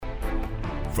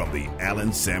from the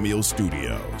Allen Samuel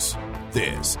Studios,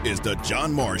 this is the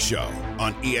John Morris Show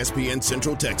on ESPN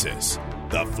Central Texas,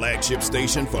 the flagship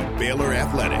station for Baylor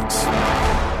Athletics.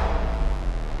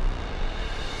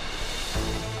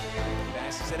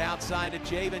 Passes it outside to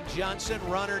Javen Johnson.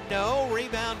 Runner, no.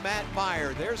 Rebound, Matt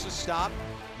Meyer. There's a stop.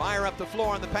 Meyer up the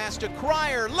floor on the pass to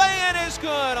Cryer. Lay-in is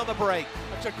good on the break.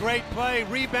 That's a great play.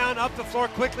 Rebound up the floor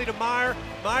quickly to Meyer.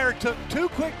 Meyer took two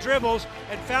quick dribbles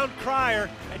and found Cryer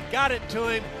and got it to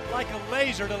him like a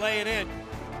laser to lay it in.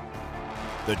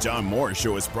 The John Morris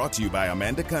Show is brought to you by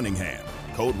Amanda Cunningham,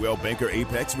 Coldwell Banker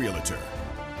Apex Realtor.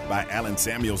 By Allen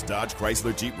Samuels Dodge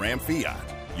Chrysler Jeep Ram Fiat,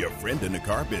 your friend in the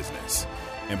car business.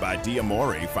 And by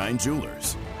Diamore Fine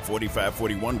Jewelers,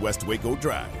 4541 West Waco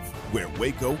Drive, where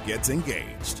Waco gets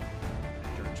engaged.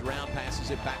 Turns around,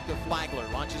 passes it back to Flagler,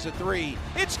 launches a three.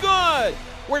 It's good!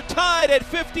 We're tied at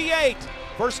 58.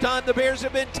 First time the Bears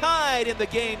have been tied in the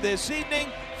game this evening.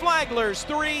 Flagler's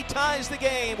three ties the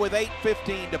game with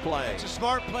 8:15 to play. It's a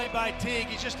smart play by Teague.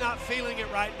 He's just not feeling it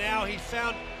right now. He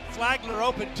found Flagler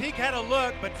open. Teague had a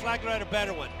look, but Flagler had a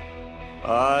better one.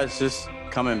 It's just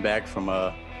coming back from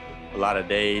a lot of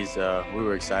days. We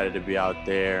were excited to be out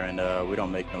there, and we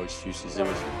don't make no excuses. It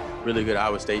was a really good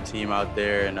Iowa State team out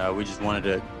there, and we just wanted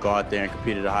to go out there and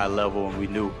compete at a high level, and we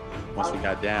knew once we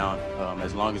got down,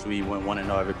 as long as we went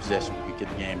 1-0 every possession, we could get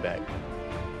the game back.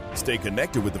 Stay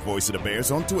connected with the Voice of the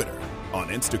Bears on Twitter, on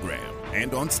Instagram,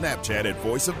 and on Snapchat at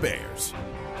Voice of Bears.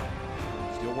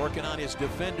 Still working on his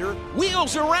defender.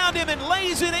 Wheels around him and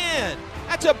lays it in.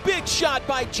 That's a big shot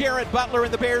by Jared Butler,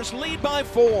 and the Bears lead by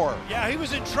 4. Yeah, he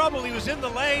was in trouble. He was in the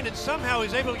lane, and somehow he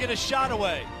was able to get a shot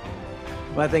away.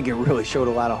 Well, I think it really showed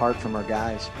a lot of heart from our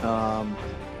guys.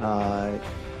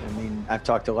 I've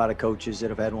talked to a lot of coaches that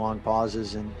have had long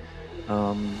pauses, and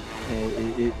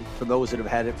for those that have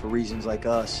had it for reasons like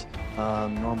us,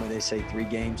 normally they say 3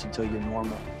 games until you're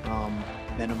normal,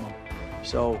 minimum.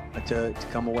 So to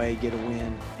come away, get a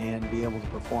win, and be able to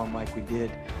perform like we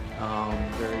did,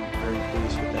 very, very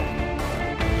pleased with that.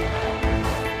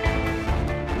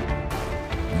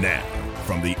 Now,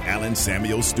 from the Allen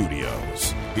Samuel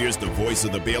Studios, here's the voice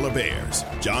of the Baylor Bears,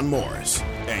 John Morris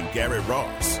and Garrett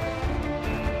Ross.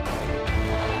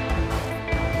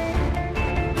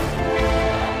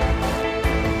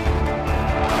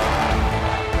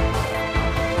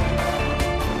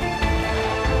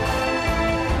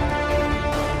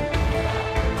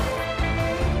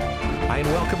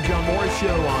 Welcome, John Morris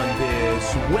Show on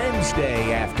this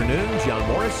Wednesday afternoon. John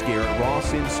Morris, Garrett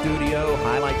Ross in studio.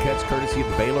 Highlight cuts courtesy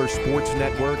of the Baylor Sports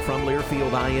Network from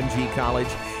Learfield IMG College.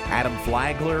 Adam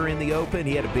Flagler in the open.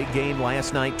 He had a big game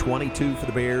last night, 22 for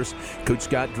the Bears. Coach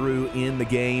Scott Drew in the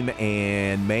game,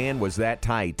 and man, was that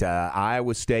tight.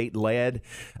 Iowa State led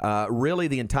really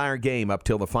the entire game up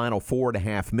till the final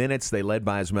 4.5 minutes. They led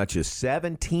by as much as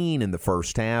 17 in the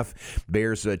first half.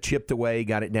 Bears chipped away,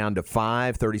 got it down to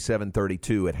 5,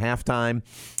 37-32 at halftime.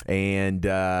 And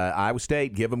Iowa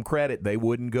State, give them credit, they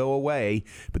wouldn't go away.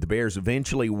 But the Bears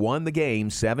eventually won the game,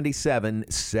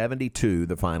 77-72,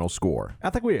 the final score. I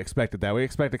think we expected that. We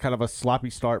expected kind of a sloppy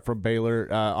start from Baylor.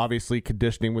 Obviously,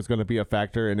 conditioning was going to be a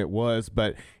factor, and it was.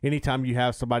 But anytime you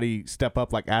have somebody step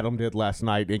up like Adam did last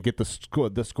night and get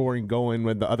the scoring going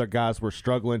when the other guys were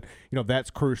struggling,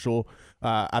 that's crucial.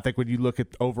 I think when you look at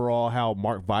overall how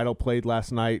Mark Vital played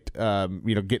last night,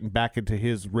 getting back into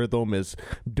his rhythm is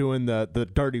doing the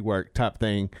dirty work type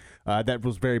thing. That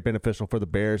was very beneficial for the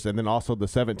Bears. And then also the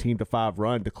 17-5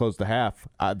 run to close the half,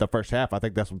 the first half. I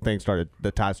think that's when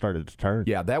the tide started to turn.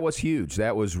 Yeah, that was huge.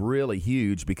 That was really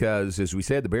huge because, as we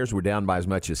said, the Bears were down by as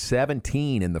much as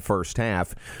 17 in the first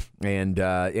half, and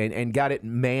got it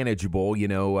manageable,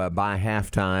 by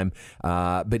halftime.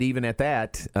 But even at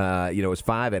that, it was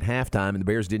 5 at halftime, and the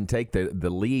Bears didn't take the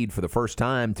lead for the first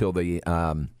time till the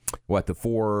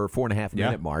 4.5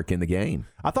 minute mark in the game.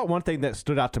 I thought one thing that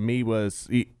stood out to me was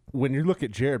when you look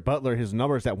at Jared Butler, his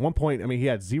numbers at one point, he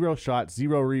had 0 shots,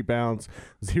 0 rebounds,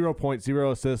 0 points,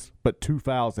 0 assists, but 2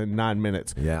 fouls in 9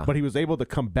 minutes. Yeah. But he was able to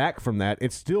come back from that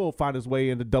and still find his way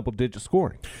into double-digit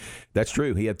scoring. That's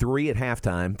true. He had 3 at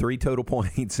halftime, 3 total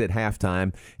points at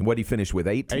halftime. And what did he finish with?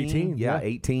 18? 18, yeah.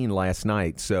 18 last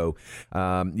night. So,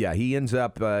 he ends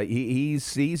up,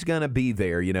 he's going to be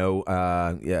there.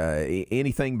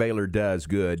 Anything Baylor does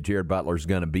good, Jared Butler's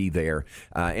going to be there.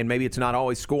 And maybe it's not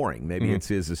always scoring. Maybe it's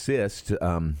his assists,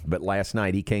 but last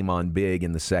night he came on big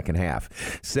in the second half.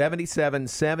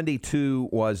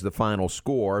 77-72 was the final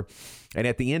score. And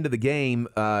at the end of the game,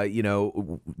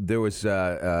 there was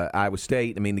Iowa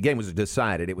State. I mean, the game was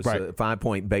decided. It was a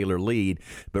 5-point Baylor lead,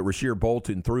 but Rasheer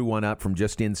Bolton threw one up from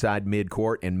just inside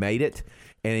midcourt and made it.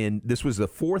 And this was the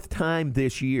fourth time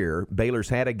this year Baylor's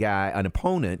had an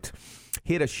opponent,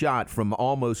 hit a shot from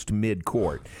almost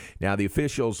midcourt. Now, the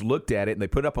officials looked at it, and they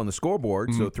put up on the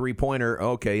scoreboard, so three-pointer,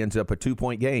 ends up a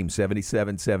 2-point game,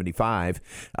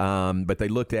 77-75. But they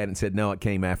looked at it and said, no, it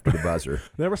came after the buzzer.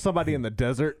 There was somebody in the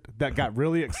desert that got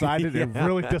really excited and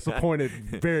really disappointed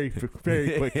very,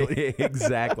 very quickly.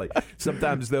 Exactly.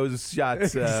 Sometimes those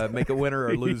shots make a winner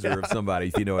or loser of somebody,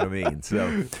 if you know what I mean.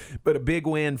 So, but a big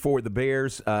win for the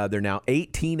Bears. They're now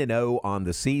 18-0 on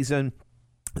the season.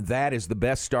 That is the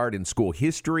best start in school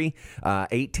history,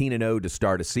 18-0 to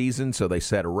start a season, so they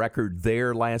set a record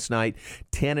there last night,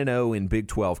 10-0 in Big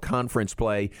 12 conference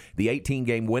play. The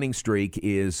 18-game winning streak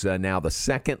is now the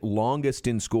second longest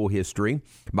in school history,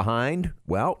 behind,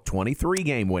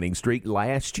 23-game winning streak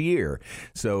last year.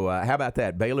 So how about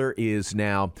that? Baylor's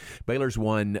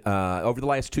won, over the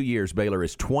last 2 years, Baylor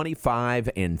is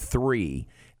 25-3.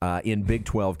 In Big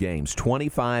 12 games,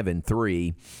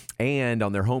 25-3, and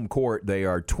on their home court, they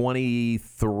are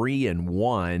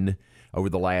 23-1 over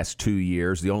the last 2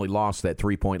 years. The only loss, that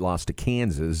 3-point loss to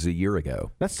Kansas a year ago.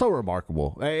 That's so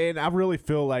remarkable, and I really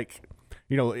feel like,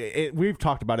 we've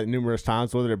talked about it numerous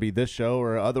times, whether it be this show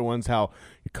or other ones, how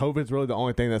COVID's really the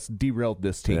only thing that's derailed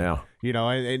this team. Yeah.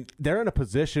 And they're in a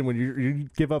position when you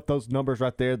give up those numbers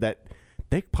right there that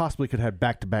they possibly could have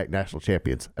back-to-back national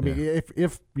champions. I mean,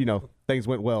 if things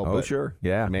went well. Oh, sure.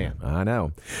 Yeah. Man. I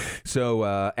know. So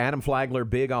Adam Flagler,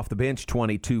 big off the bench,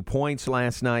 22 points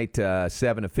last night,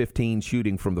 7 of 15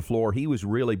 shooting from the floor. He was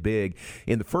really big.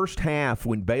 In the first half,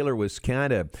 when Baylor was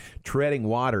kind of treading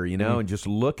water, and just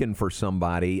looking for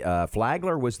somebody,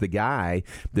 Flagler was the guy.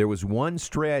 There was one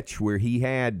stretch where he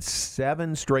had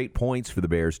 7 straight points for the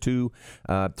Bears, two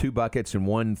buckets and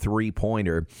 1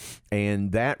 3-pointer,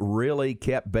 and that really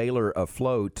kept Baylor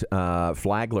afloat,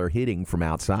 Flagler hitting from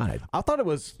outside. I thought it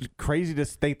was crazy to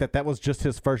think that was just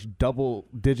his first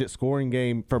double-digit scoring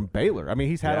game from Baylor. I mean,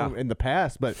 he's had them in the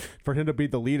past, but for him to be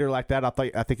the leader like that, I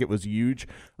think it was huge.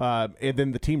 And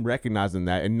then the team recognizing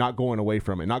that and not going away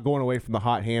from it, not going away from the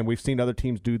hot hand. We've seen other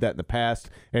teams do that in the past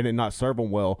and it not serve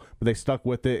them well, but they stuck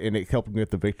with it and it helped them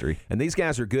get the victory. And these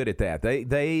guys are good at that.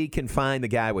 They can find the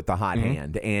guy with the hot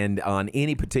hand. And on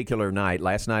any particular night,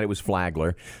 last night it was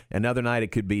Flagler. Another night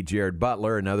it could be Jared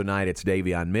Butler. Another night it's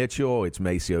Davion Mitchell. It's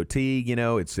MaCio Teague.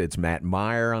 It's Matt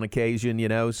Meyer on occasion.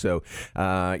 So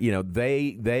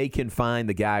they can find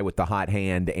the guy with the hot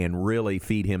hand and really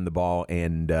feed him the ball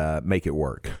and make it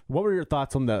work. What were your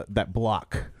thoughts on that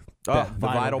block? The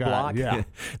Vital block? Yeah.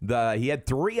 He had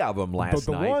 3 of them last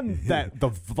night. The one the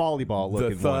volleyball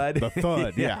looking one. The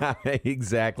thud, yeah.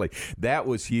 Exactly. That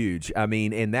was huge. I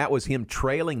mean, and that was him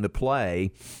trailing the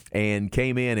play and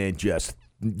came in and just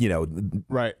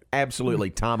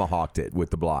absolutely tomahawked it with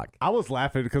the block. I was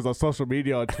laughing because on social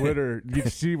media, on Twitter, you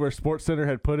see where SportsCenter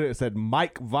had put it. It said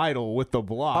Mike Vital with the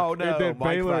block. Oh, no, and then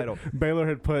Mike Vital. Baylor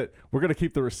had put, we're going to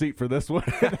keep the receipt for this one.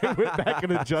 And they went back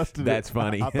and adjusted That's it.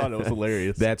 funny. I thought it was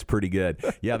hilarious. That's pretty good.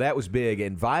 Yeah, that was big.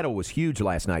 And Vital was huge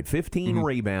last night. 15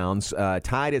 rebounds,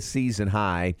 tied his season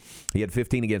high. He had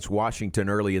 15 against Washington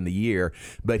early in the year.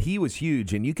 But he was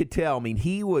huge. And you could tell, I mean,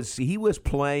 he was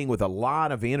playing with a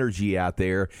lot of energy out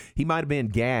there. He might have been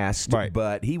gassed,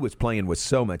 but he was playing with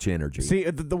so much energy. See,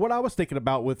 what I was thinking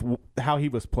about with how he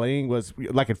was playing was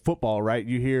like in football, right?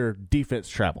 You hear defense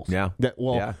travels. Yeah.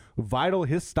 Vital,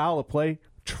 his style of play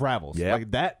travels. Yep.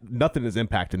 Like that, nothing is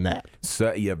impacting that.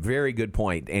 So, very good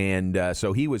point. And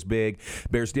so he was big.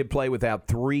 Bears did play without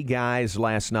 3 guys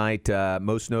last night,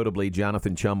 most notably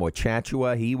Jonathan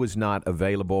Tchamwa-Tchatchoua. He was not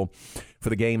available for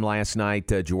the game last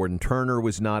night. Jordan Turner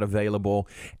was not available,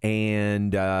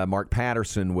 and Mark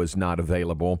Patterson was not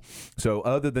available. So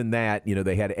other than that,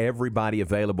 they had everybody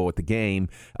available at the game.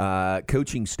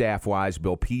 Coaching staff-wise,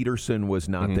 Bill Peterson was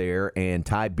not there, and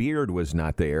Ty Beard was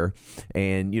not there.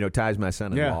 And, Ty's my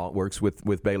son-in-law, works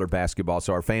with Baylor basketball.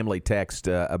 So our family text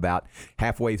about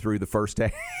halfway through the first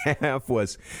half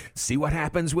was, see what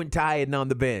happens when Ty isn't on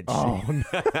the bench. Oh,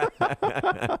 no.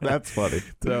 That's funny.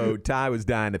 So Ty was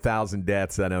dying 1,000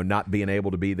 deaths, I know, not being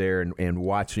able to be there and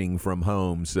watching from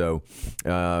home. So,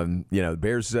 the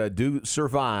Bears do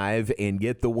survive and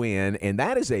get the win, and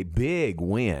that is a big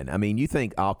win. I mean, you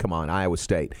think, oh, come on, Iowa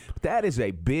State. But that is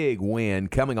a big win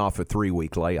coming off a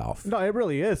 3-week layoff. No, it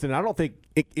really is, and I don't think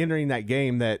entering that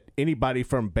game that anybody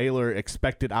from Baylor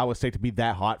expected Iowa State to be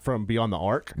that hot from beyond the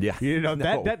arc. Yeah.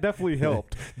 That definitely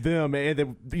helped them. And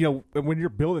then, when you're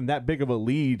building that big of a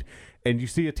lead and you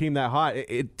see a team that hot,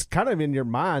 it's kind of in your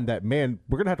mind that, man,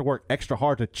 we're going to have to work extra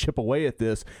hard to chip away at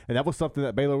this. And that was something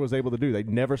that Baylor was able to do. They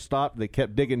never stopped. They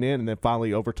kept digging in and then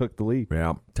finally overtook the lead.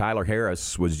 Yeah. Tyler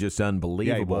Harris was just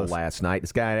unbelievable last night.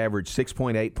 This guy averaged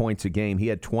 6.8 points a game. He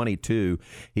had 22.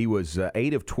 He was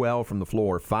 8 of 12 from the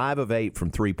floor, 5 of 8 from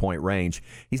three-point range.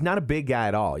 He's not a big guy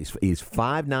at all. He's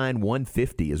 5'9",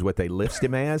 150 is what they list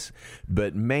him as.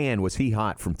 But, man, was he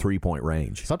hot from three-point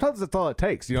range. Sometimes that's all it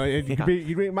takes. You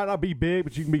might not be big,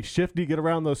 but you can be shifty, get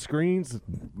around those screens,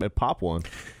 and pop one.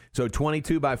 So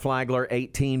 22 by Flagler,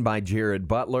 18 by Jared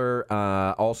Butler.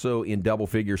 Also in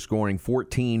double-figure scoring,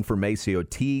 14 for Maceo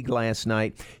Teague last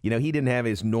night. He didn't have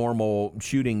his normal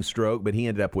shooting stroke, but he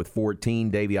ended up with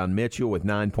 14. Davion Mitchell with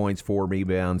 9 points, 4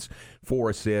 rebounds,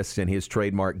 4 assists, and his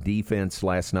trademark defense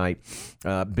last night.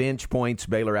 Bench points,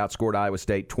 Baylor outscored Iowa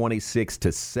State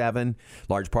 26-7.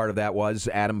 Large part of that was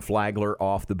Adam Flagler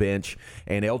off the bench,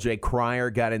 and L.J. Cryer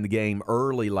got in the game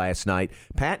early last night.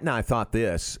 Pat and I thought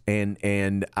this, and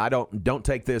I don't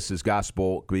take this as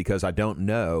gospel because I don't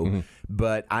know,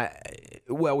 but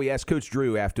we asked Coach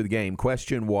Drew after the game.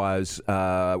 Question was,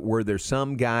 were there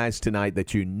some guys tonight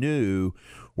that you knew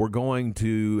were going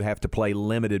to have to play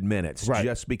limited minutes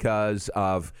just because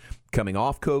of coming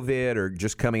off COVID or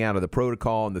just coming out of the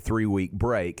protocol and the 3-week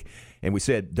break? And we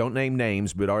said, don't name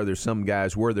names, but were there some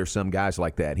guys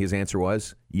like that? His answer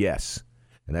was yes.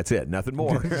 And that's it, nothing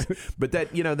more. But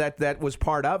that was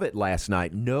part of it last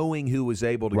night, knowing who was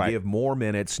able to give more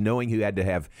minutes, knowing who had to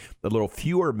have a little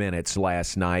fewer minutes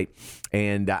last night.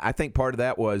 And I think part of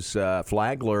that was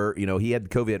Flagler. He had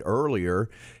COVID earlier,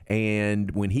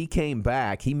 and when he came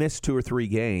back, he missed 2 or 3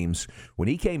 games. When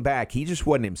he came back, he just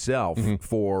wasn't himself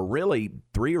for really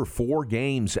 3 or 4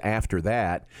 games after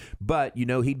that. But,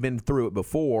 he'd been through it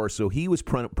before, so he was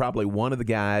probably one of the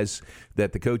guys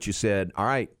that the coaches said, all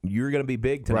right, you're going to be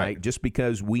big tonight just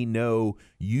because we know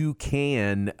you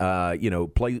can,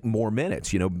 play more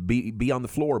minutes, be on the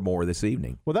floor more this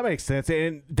evening. Well, that makes sense.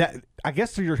 And that, I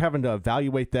guess you're having to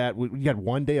evaluate that. You had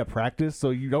 1 day of practice, so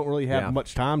you don't really have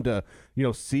much time to,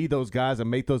 see those guys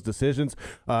and make those decisions.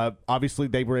 Obviously,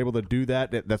 they were able to do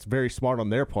that. That's very smart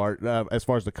on their part as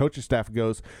far as the coaching staff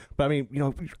goes. But, I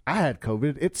mean, I had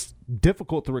COVID. It's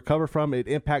difficult to recover from. It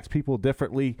impacts people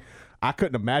differently. I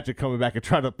couldn't imagine coming back and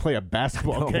trying to play a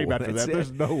basketball game after that.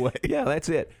 There's no way. Yeah, that's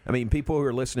it. I mean, people who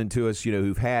are listening to us,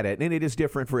 who've had it, and it is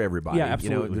different for everybody. Yeah,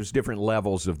 absolutely. There's different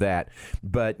levels of that.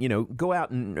 But, go out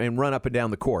and run up and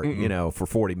down the court, for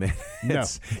 40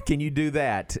 minutes. No. Can you do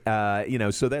that?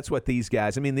 So that's what these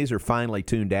guys, I mean, these are finely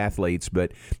tuned athletes,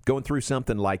 but going through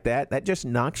something like that just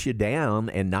knocks you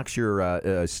down and knocks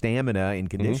your stamina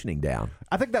and conditioning down.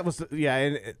 I think that was,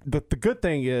 and the good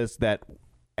thing is that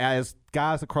as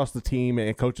guys across the team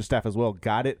and coaching staff as well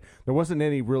got it, there wasn't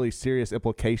any really serious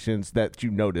implications that you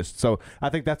noticed. So I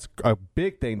think that's a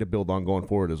big thing to build on going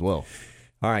forward as well.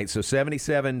 All right, so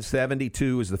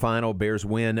 77-72 is the final. Bears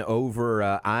win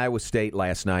over Iowa State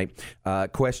last night.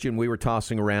 Question we were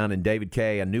tossing around, and David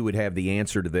Kay, I knew would have the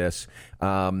answer to this.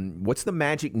 What's the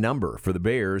magic number for the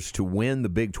Bears to win the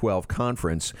Big 12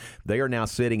 Conference? They are now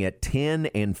sitting at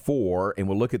 10-4, and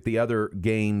we'll look at the other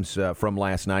games from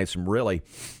last night. Some really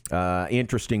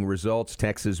interesting results.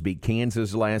 Texas beat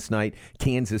Kansas last night.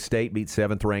 Kansas State beat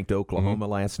 7th-ranked Oklahoma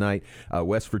last night.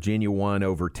 West Virginia won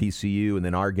over TCU, and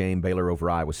then our game, Baylor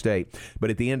over Iowa State. But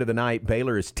at the end of the night,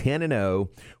 Baylor is 10-0.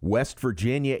 West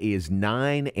Virginia is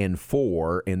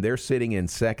 9-4, and they're sitting in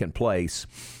second place.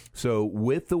 So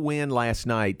with the win last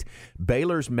night,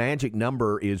 Baylor's magic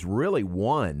number is really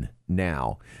 1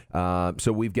 now.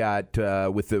 So we've got,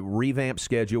 with the revamped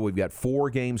schedule, we've got 4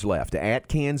 games left. At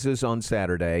Kansas on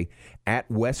Saturday, at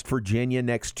West Virginia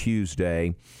next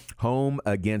Tuesday, home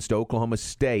against Oklahoma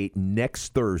State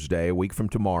next Thursday, a week from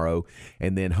tomorrow,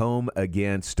 and then home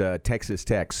against Texas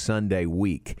Tech Sunday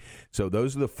week. So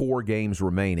those are the 4 games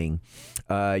remaining.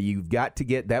 You've got to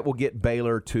get – that will get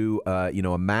Baylor to,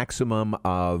 a maximum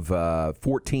of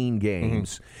 14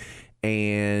 games.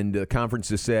 And the conference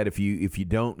has said if you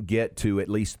don't get to at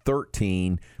least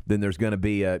 13, then there's going to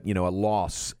be a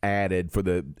loss added for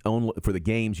the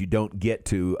games you don't get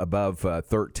to above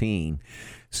 13.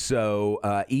 So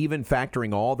even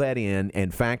factoring all that in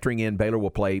and factoring in Baylor will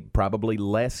play probably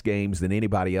less games than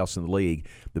anybody else in the league,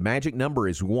 the magic number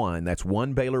is 1. That's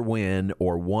 1 Baylor win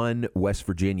or 1 West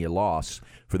Virginia loss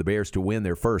for the Bears to win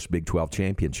their first Big 12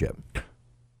 championship.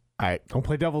 All right, don't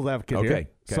play devil's advocate here. Okay.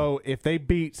 So if they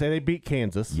beat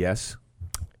Kansas, yes,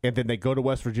 and then they go to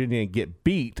West Virginia and get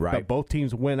beat, right, but both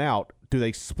teams win out, do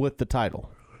they split the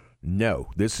title? No.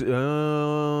 This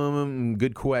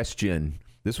good question.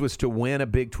 This was to win a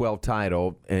Big 12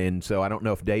 title, and so I don't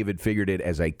know if David figured it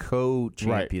as a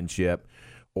co-championship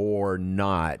or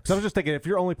not. So I was just thinking, if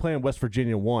you're only playing West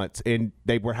Virginia once and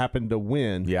they happened to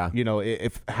win,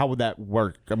 how would that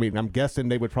work? I mean, I'm guessing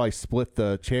they would probably split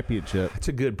the championship. That's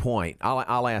a good point.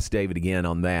 I'll ask David again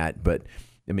on that, but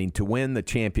I mean, to win the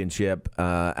championship,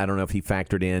 I don't know if he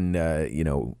factored in,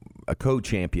 a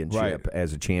co-championship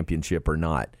as a championship or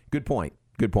not. Good point.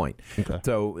 Okay.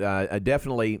 So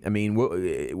definitely, I mean,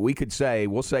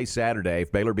 we'll say Saturday,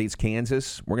 if Baylor beats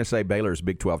Kansas, we're going to say Baylor's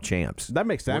Big 12 champs. That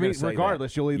makes sense. I mean,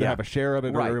 regardless, you'll either have a share of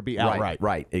it or it'll be outright.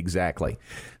 Right, exactly.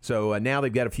 So now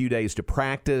they've got a few days to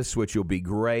practice, which will be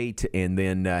great, and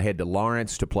then head to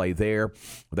Lawrence to play there.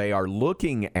 They are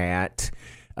looking at...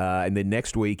 and then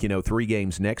next week, 3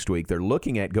 games next week, they're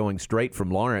looking at going straight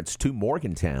from Lawrence to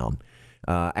Morgantown.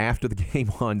 After the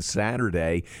game on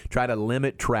Saturday, try to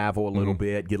limit travel a little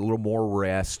bit, get a little more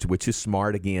rest, which is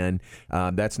smart again.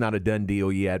 That's not a done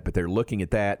deal yet, but they're looking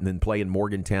at that and then play in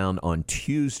Morgantown on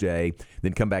Tuesday,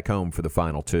 then come back home for the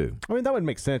final 2. I mean, that would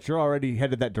make sense. You're already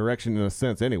headed that direction in a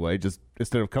sense anyway, just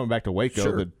instead of coming back to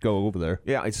Waco to go over there.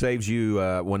 Yeah, it saves you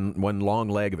one long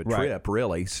leg of a trip,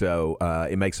 really. So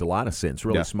it makes a lot of sense.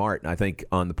 Really smart, I think,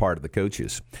 on the part of the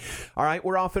coaches. All right,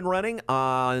 we're off and running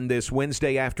on this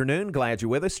Wednesday afternoon. Glad you're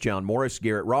with us. John Morris,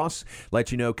 Garrett Ross.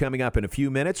 Let you know, coming up in a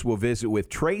few minutes, we'll visit with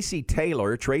Tracy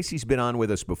Taylor. Tracy's been on with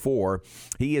us before.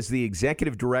 He is the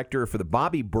executive director for the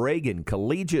Bobby Bragan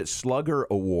Collegiate Slugger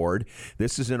Award.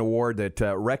 This is an award that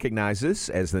recognizes,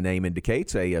 as the name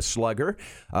indicates, a slugger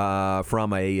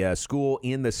from a school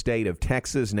in the state of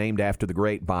Texas named after the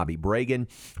great Bobby Bragan.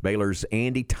 Baylor's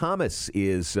Andy Thomas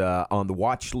is on the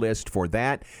watch list for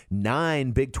that.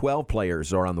 9 Big 12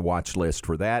 players are on the watch list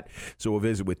for that. So we'll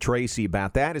visit with Tracy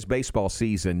about that as baseball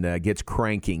season gets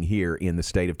cranking here in the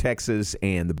state of Texas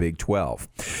and the Big 12.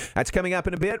 That's coming up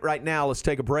in a bit. Right now, let's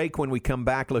take a break. When we come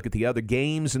back, look at the other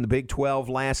games in the Big 12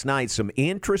 last night. Some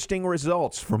interesting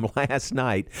results from last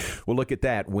night. We'll look at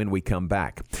that when we come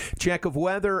back. Check of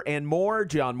weather and more.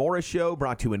 John Morris Show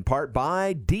brought to you in part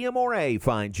by D'Amore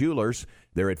Fine Jewelers.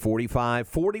 They're at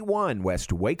 4541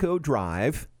 West Waco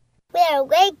Drive. Where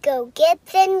Waco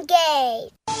gets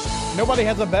engaged. Nobody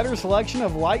has a better selection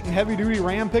of light and heavy-duty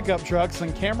Ram pickup trucks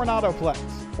than Cameron Autoplex,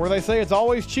 where they say it's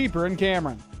always cheaper in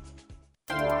Cameron.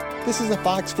 This is a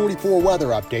Fox 44 weather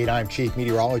update. I'm Chief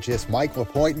Meteorologist Mike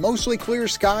LaPointe. Mostly clear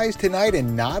skies tonight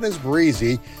and not as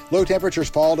breezy. Low temperatures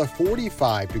fall to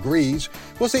 45 degrees.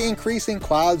 We'll see increasing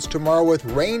clouds tomorrow with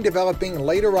rain developing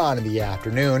later on in the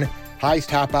afternoon. Highs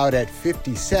top out at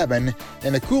 57,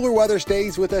 and the cooler weather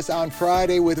stays with us on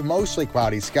Friday with mostly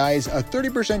cloudy skies, a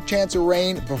 30% chance of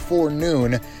rain before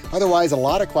noon. Otherwise, a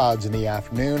lot of clouds in the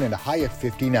afternoon and a high of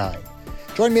 59.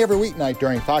 Join me every weeknight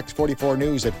during Fox 44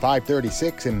 News at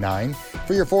 5:36 and 9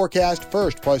 for your forecast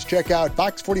first, plus check out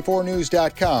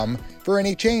fox44news.com for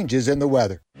any changes in the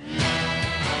weather.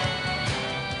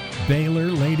 Baylor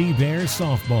Lady Bears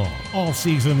softball all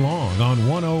season long on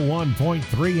 101.3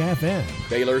 FM.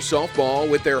 Baylor softball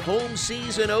with their home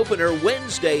season opener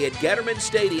Wednesday at Getterman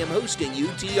Stadium hosting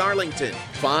UT Arlington.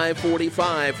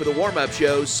 5:45 for the warm-up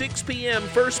show, 6 p.m.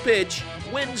 first pitch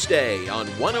Wednesday on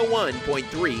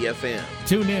 101.3 FM.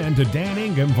 Tune in to Dan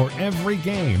Ingham for every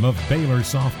game of Baylor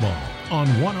softball on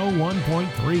 101.3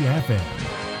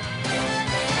 FM.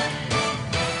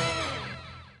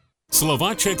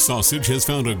 Slovacek Sausage has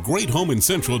found a great home in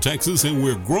Central Texas, and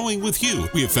we're growing with you.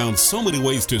 We have found so many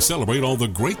ways to celebrate all the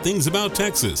great things about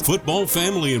Texas. Football,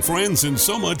 family, and friends, and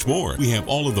so much more. We have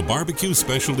all of the barbecue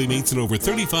specialty meats and over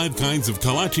 35 kinds of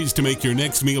kolaches to make your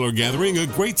next meal or gathering a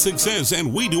great success,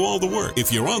 and we do all the work.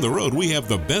 If you're on the road, we have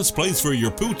the best place for your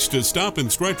pooch to stop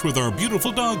and stretch with our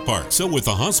beautiful dog park. So with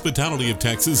the hospitality of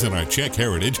Texas and our Czech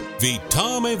heritage,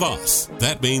 Vítame vás.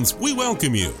 That means we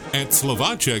welcome you. At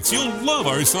Slovacek's, you'll love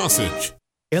our sausage.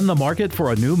 In the market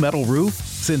for a new metal roof?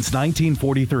 Since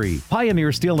 1943,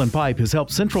 Pioneer Steel and Pipe has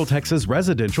helped Central Texas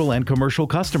residential and commercial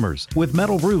customers with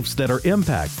metal roofs that are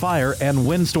impact, fire, and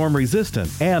windstorm resistant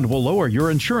and will lower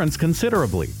your insurance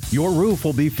considerably. Your roof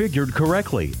will be figured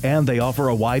correctly, and they offer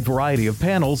a wide variety of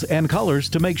panels and colors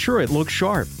to make sure it looks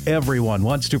sharp. Everyone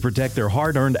wants to protect their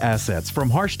hard-earned assets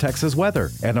from harsh Texas weather,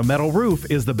 and a metal roof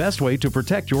is the best way to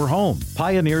protect your home.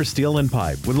 Pioneer Steel and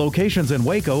Pipe, with locations in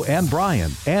Waco and Bryan,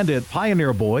 and at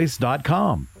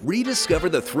pioneerboys.com. Rediscover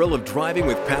the thrill of driving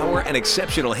with power and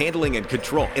exceptional handling and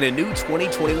control in a new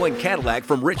 2021 Cadillac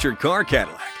from Richard Carr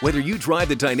Cadillac. Whether you drive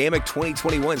the dynamic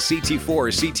 2021 CT4 or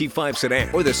CT5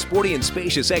 sedan, or the sporty and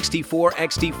spacious XT4,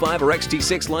 XT5, or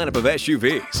XT6 lineup of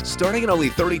SUVs, starting at only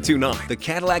 $32,900, the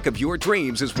Cadillac of your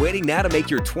dreams is waiting now to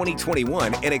make your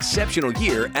 2021 an exceptional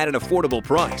year at an affordable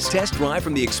price. Test drive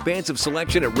from the expansive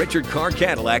selection at Richard Carr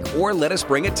Cadillac, or let us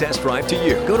bring a test drive to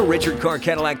you. Go to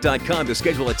richardcarcadillac.com to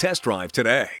schedule a test drive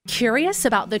today. Curious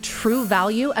about the true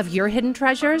value of your hidden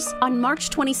treasures? On March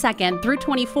 22nd through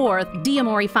 24th,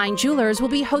 Diamore Fine Jewelers will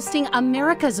be hosting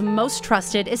America's most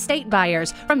trusted estate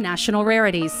buyers from National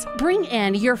Rarities. Bring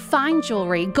in your fine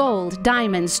jewelry, gold,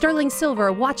 diamonds, sterling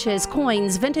silver, watches,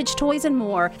 coins, vintage toys, and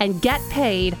more, and get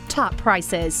paid top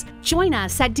prices. Join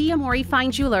us at Diamore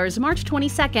Fine Jewelers March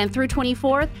 22nd through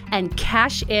 24th and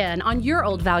cash in on your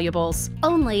old valuables.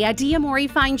 Only at Diamore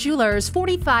Fine Jewelers,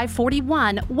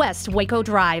 4541 West Waco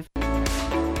Drive.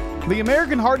 The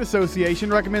American Heart Association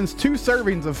recommends 2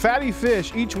 servings of fatty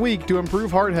fish each week to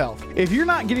improve heart health. If you're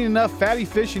not getting enough fatty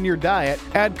fish in your diet,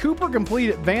 add Cooper Complete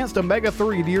Advanced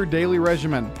Omega-3 to your daily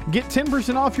regimen. Get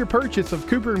 10% off your purchase of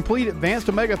Cooper Complete Advanced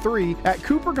Omega-3 at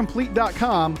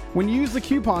coopercomplete.com when you use the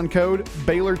coupon code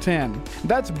Baylor10.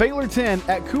 That's Baylor10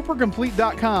 at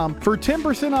coopercomplete.com for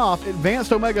 10% off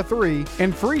Advanced Omega-3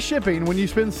 and free shipping when you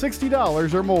spend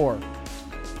 $60 or more.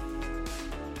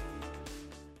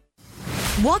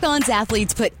 Walk-On's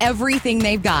athletes put everything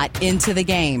they've got into the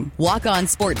game. Walk-On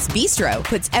Sports Bistro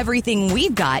puts everything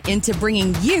we've got into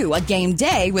bringing you a game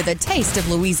day with a taste of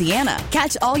Louisiana.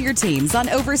 Catch all your teams on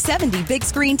over 70 big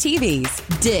screen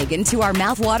TVs. Dig into our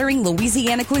mouth-watering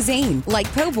Louisiana cuisine like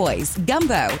po' boys,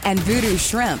 gumbo, and voodoo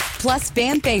shrimp, plus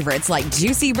fan favorites like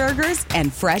juicy burgers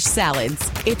and fresh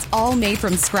salads. It's all made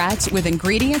from scratch with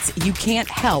ingredients you can't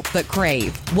help but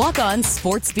crave. Walk-On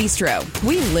Sports Bistro.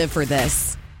 We live for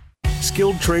this.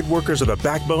 Skilled trade workers are the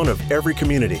backbone of every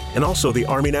community, and also the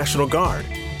Army National Guard.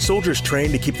 Soldiers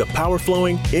trained to keep the power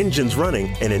flowing, engines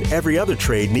running, and in every other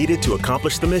trade needed to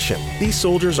accomplish the mission. These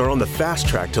soldiers are on the fast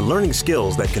track to learning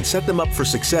skills that can set them up for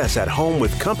success at home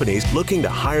with companies looking to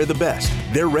hire the best.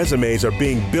 Their resumes are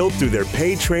being built through their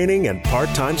paid training and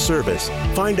part-time service.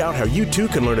 Find out how you too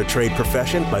can learn a trade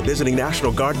profession by visiting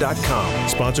NationalGuard.com.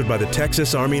 Sponsored by the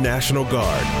Texas Army National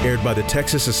Guard. Aired by the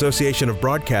Texas Association of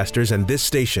Broadcasters and this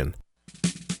station.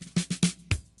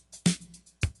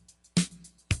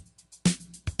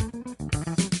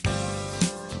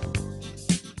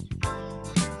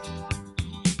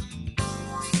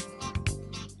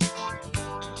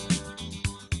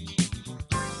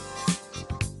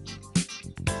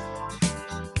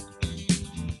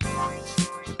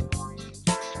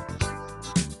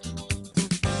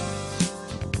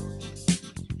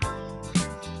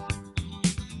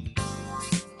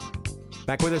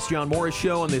 Back with us, John Morris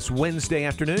Show on this Wednesday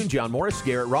afternoon. John Morris,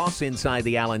 Garrett Ross inside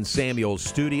the Allen Samuels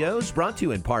studios, brought to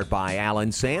you in part by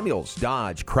Allen Samuels,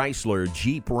 Dodge, Chrysler,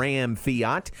 Jeep, Ram,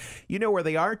 Fiat. You know where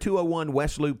they are, 201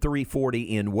 West Loop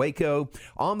 340 in Waco.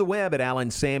 On the web at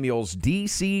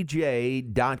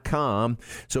AllenSamuelsDCJ.com.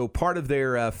 So part of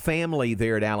their family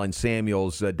there at Allen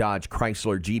Samuels, Dodge,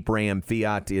 Chrysler, Jeep, Ram,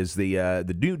 Fiat is the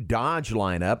new Dodge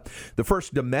lineup. The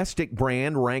first domestic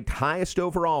brand ranked highest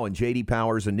overall in J.D.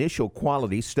 Power's initial quality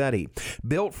study.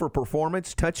 Built for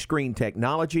performance, touchscreen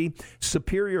technology,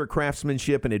 superior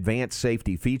craftsmanship, and advanced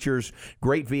safety features.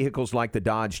 Great vehicles like the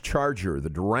Dodge Charger,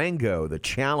 the Durango, the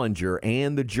Challenger,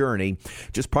 and the Journey.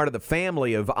 Just part of the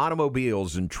family of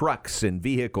automobiles and trucks and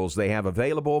vehicles they have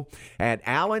available at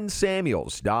Allen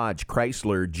Samuels, Dodge,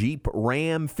 Chrysler, Jeep,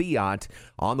 Ram, Fiat.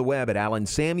 On the web at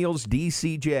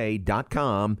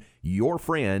AllenSamuelsDCJ.com. Your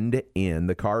friend in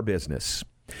the car business.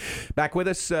 Back with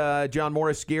us, John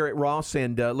Morris, Garrett Ross,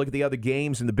 and look at the other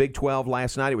games in the Big 12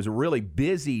 last night. It was a really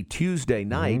busy Tuesday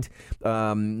night.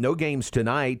 No games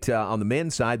tonight. On the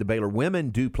men's side, the Baylor women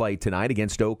do play tonight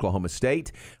against Oklahoma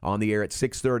State. On the air at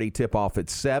 6:30, tip-off at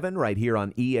 7, right here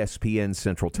on ESPN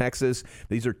Central Texas.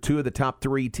 These are two of the top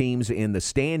 3 teams in the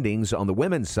standings on the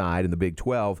women's side in the Big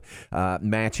 12,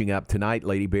 matching up tonight.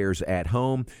 Lady Bears at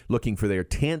home, looking for their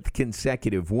 10th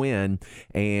consecutive win,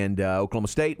 and Oklahoma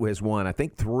State has won, I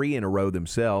think, 3 in a row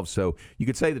themselves. So you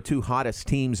could say the two hottest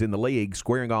teams in the league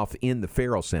squaring off in the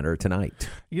Farrell Center tonight.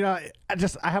 You know,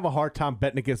 I have a hard time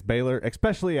betting against Baylor,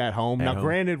 especially at home.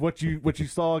 Granted, what you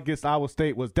saw against Iowa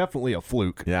State was definitely a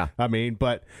fluke. Yeah. I mean,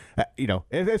 but,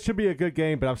 it should be a good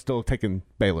game, but I'm still taking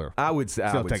Baylor. I would say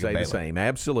the same.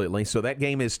 Absolutely. So that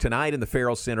game is tonight in the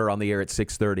Farrell Center, on the air at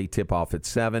 6:30, tip-off at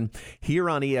 7. Here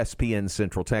on ESPN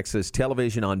Central Texas,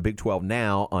 television on Big 12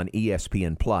 Now on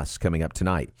ESPN Plus coming up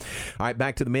tonight. All right,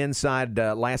 back to the men's side.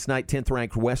 Last night,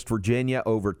 10th-ranked West Virginia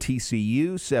over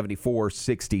TCU,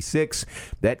 74-66.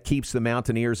 That keeps the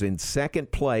Mountaineers in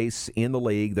second place in the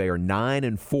league. They are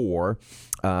 9-4.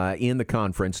 In the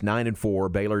conference,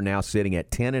 9-4. Baylor now sitting at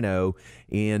 10-0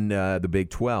 in the Big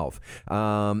 12.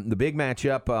 The big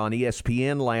matchup on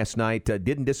ESPN last night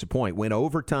didn't disappoint. Went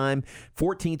overtime.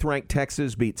 14th-ranked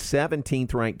Texas beat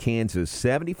 17th-ranked Kansas,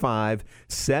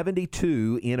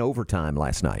 75-72 in overtime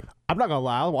last night. I'm not going to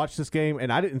lie. I watched this game,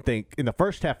 and I didn't think in the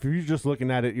first half, if you're just looking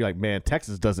at it, you're like, man,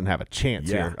 Texas doesn't have a chance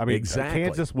here. I mean, exactly.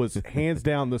 Kansas was hands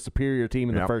down the superior team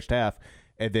in the first half.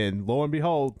 And then, lo and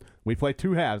behold, we played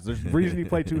two halves. There's a reason you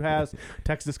play two halves.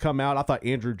 Texas come out. I thought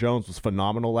Andrew Jones was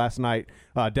phenomenal last night.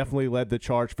 Definitely led the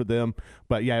charge for them.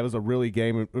 But, yeah, it was a really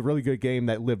good game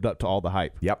that lived up to all the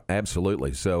hype. Yep,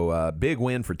 absolutely. So, big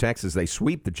win for Texas. They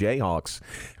sweep the Jayhawks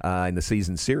in the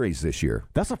season series this year.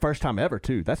 That's the first time ever,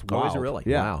 too. That's wild. Oh, is it really?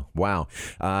 Yeah. Wow.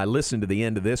 I listened to the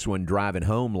end of this one driving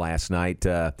home last night.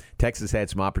 Texas had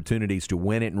some opportunities to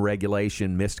win it in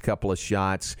regulation, missed a couple of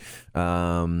shots.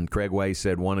 Craig Way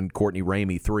said one and Courtney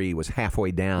Ramey 3 was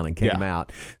halfway down and came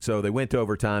out. So they went to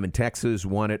overtime, and Texas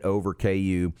won it over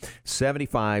KU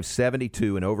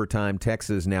 75-72 in overtime.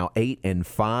 Texas now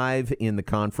 8-5 in the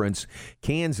conference.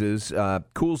 Kansas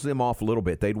cools them off a little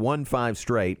bit. They'd won 5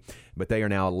 straight, but they are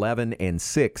now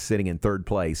 11-6, sitting in third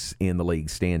place in the league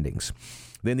standings.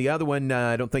 Then the other one,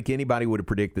 I don't think anybody would have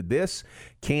predicted this.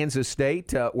 Kansas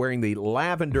State wearing the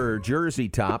lavender jersey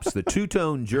tops, the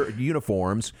two-tone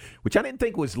uniforms, which I didn't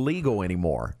think was legal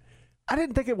anymore. I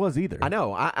didn't think it was either. I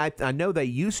know. I know they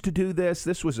used to do this.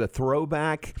 This was a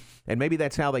throwback, and maybe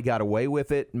that's how they got away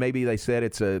with it. Maybe they said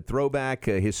it's a throwback,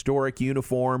 a historic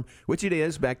uniform, which it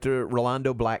is, back to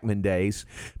Rolando Blackman days.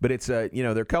 But it's,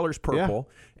 their color's purple,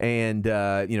 and,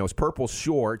 it's purple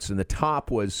shorts, and the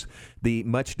top was the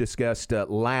much-discussed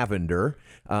lavender.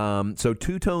 So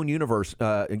two-tone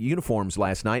uniforms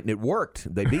last night, and it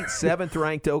worked. They beat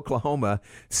 7th-ranked Oklahoma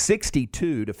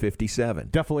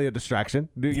 62-57. Definitely a distraction.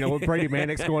 When Brady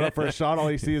Mannix going up for a shot, all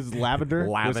you see is lavender.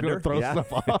 Lavender, throw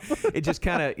stuff off. It just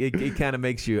kind of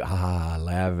makes you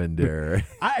lavender.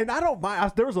 I don't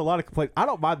mind. There was a lot of complaints. I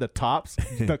don't mind the tops.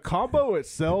 The combo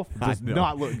itself does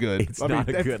not look good. It's not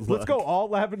a good look. Let's go all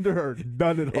lavender or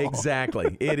none at all.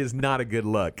 Exactly. It is not a good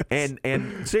look. And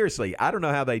seriously, I don't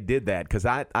know how they did that, because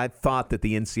I thought that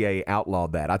the NCAA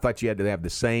outlawed that. I thought you had to have the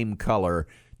same color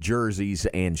jerseys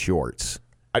and shorts.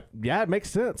 It makes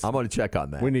sense. I'm going to check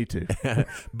on that. We need to.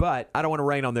 But I don't want to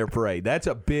rain on their parade. That's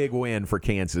a big win for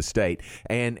Kansas State.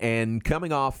 And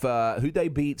coming off who they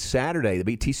beat Saturday. They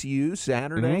beat TCU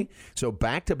Saturday. Mm-hmm. So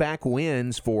back-to-back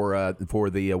wins for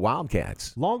the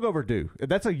Wildcats. Long overdue.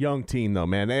 That's a young team, though,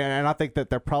 man. And I think that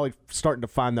they're probably starting to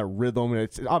find their rhythm. And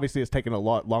it's taken a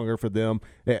lot longer for them.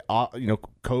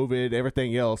 COVID,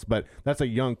 everything else. But that's a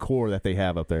young core that they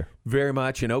have up there. Very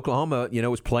much. And Oklahoma,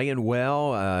 was playing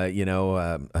well.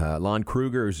 Lon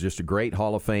Kruger is just a great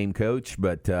Hall of Fame coach,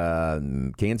 but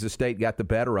Kansas State got the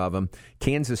better of them.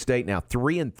 Kansas State now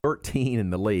 3-13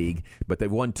 in the league, but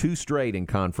they've won 2 straight in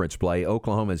conference play.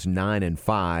 Oklahoma's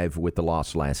 9-5 with the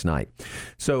loss last night.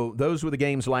 So those were the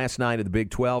games last night of the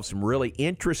Big 12. Some really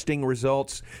interesting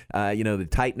results. The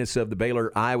tightness of the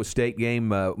Baylor-Iowa State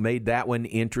game made that one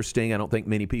interesting. I don't think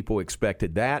many people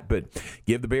expected that, but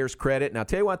give the Bears credit. And I'll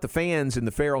tell you what, the fans in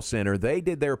the Farrell Center, they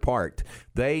did their part.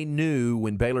 They knew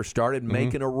when Baylor started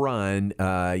making a run,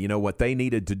 what they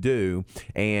needed to do,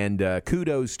 and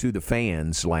kudos to the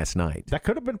fans last night. That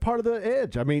could have been part of the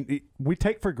edge. I mean, we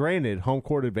take for granted home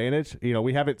court advantage.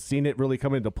 We haven't seen it really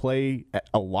come into play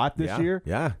a lot this year.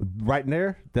 Yeah. Right in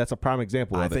there, that's a prime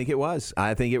example of it.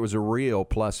 I think it was a real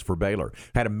plus for Baylor.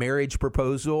 Had a marriage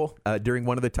proposal during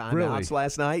one of the timeouts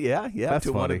last night. Yeah, that's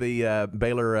to funny. One of the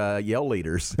Baylor Yell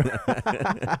leaders.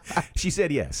 She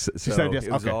said yes. She said yes.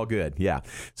 It was all good. Yeah.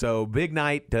 So big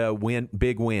night,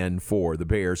 big win for the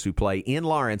Bears, who play in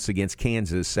Lawrence against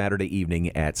Kansas Saturday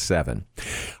evening at 7.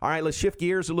 All right, let's shift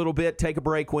gears a little bit, take a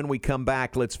break. When we come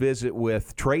back, let's visit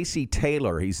with Tracy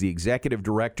Taylor. He's the executive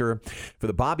director for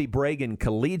the Bobby Bragan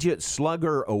Collegiate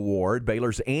Slugger Award.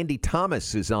 Baylor's Andy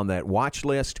Thomas is on that watch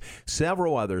list.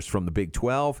 Several others from the Big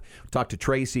 12. We'll talk to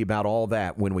Tracy about all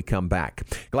that when we come back.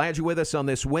 Glad you're with us on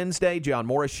this Wednesday. John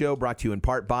Morris Show brought to you in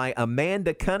part by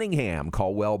Amanda Cunningham,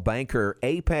 Coldwell Banker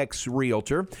Apex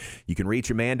Realtor. You can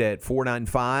reach Amanda at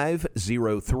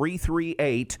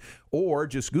 495-0338 or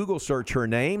just Google search her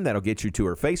name. That'll get you to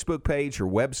her Facebook page, her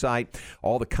website,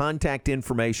 all the contact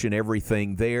information,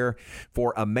 everything there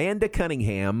for Amanda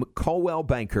Cunningham, Coldwell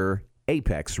Banker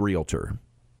Apex Realtor.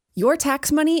 Your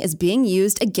tax money is being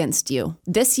used against you.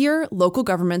 This year, local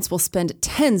governments will spend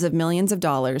tens of millions of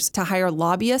dollars to hire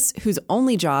lobbyists whose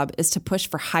only job is to push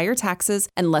for higher taxes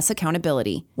and less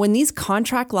accountability. When these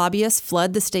contract lobbyists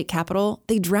flood the state capitol,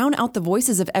 they drown out the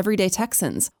voices of everyday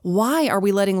Texans. Why are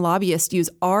we letting lobbyists use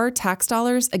our tax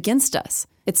dollars against us?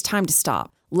 It's time to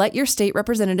stop. Let your state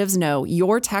representatives know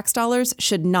your tax dollars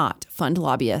should not fund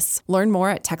lobbyists. Learn more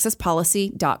at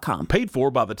texaspolicy.com. Paid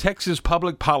for by the Texas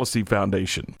Public Policy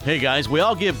Foundation. Hey guys, we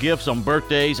all give gifts on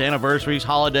birthdays, anniversaries,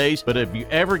 holidays, but have you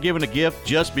ever given a gift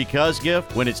just because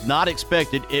gift? When it's not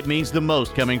expected, it means the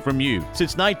most coming from you.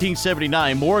 Since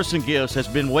 1979, Morrison Gifts has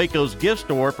been Waco's gift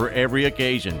store for every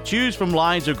occasion. Choose from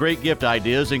lines of great gift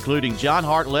ideas, including John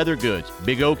Hart leather goods,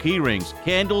 Big O key rings,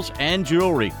 candles, and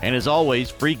jewelry. And as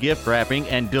always, free gift wrapping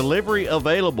and delivery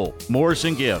available.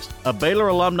 Morrison Gifts, a Baylor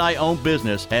alumni-owned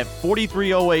business at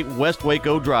 4308 West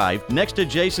Waco Drive, next to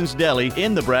Jason's Deli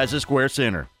in the Brazos Square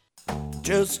Center.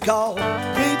 Just call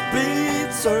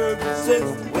BP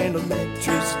Services when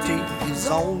electricity is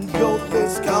on your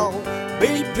list. Call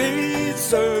BP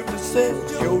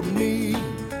Services. Your need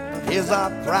is our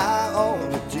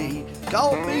priority.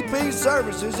 Call BP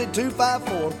Services at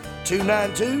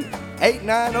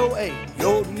 254-292-8908.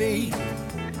 Your need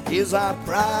is our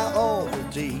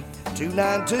priority.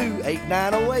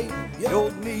 292-8908.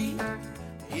 Your need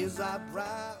is our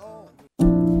priority.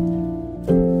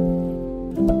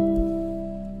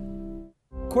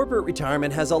 Corporate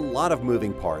retirement has a lot of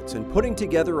moving parts, and putting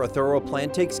together a thorough plan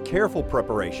takes careful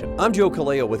preparation. I'm Joe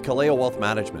Kaleo with Kaleo Wealth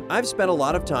Management. I've spent a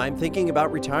lot of time thinking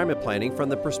about retirement planning from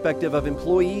the perspective of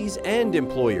employees and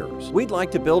employers. We'd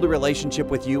like to build a relationship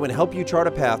with you and help you chart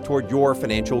a path toward your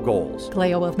financial goals.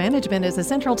 Kaleo Wealth Management is a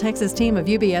Central Texas team of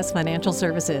UBS Financial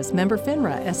Services, member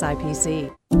FINRA SIPC.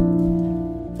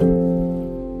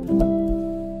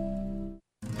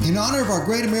 In honor of our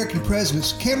great American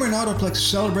presidents, Cameron Autoplex is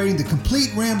celebrating the complete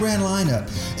Ram brand lineup.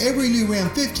 Every new Ram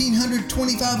 1500,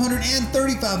 2500, and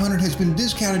 3500 has been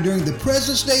discounted during the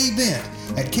President's Day event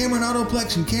at Cameron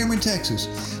Autoplex in Cameron, Texas.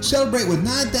 Celebrate with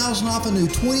 $9,000 off a new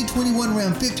 2021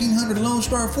 Ram 1500 Lone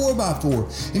Star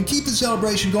 4x4 and keep the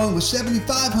celebration going with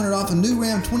 $7,500 off a new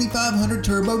Ram 2500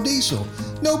 Turbo Diesel.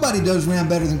 Nobody does Ram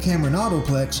better than Cameron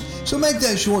Autoplex, so make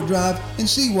that short drive and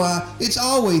see why it's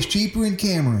always cheaper in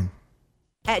Cameron.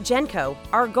 At Genco,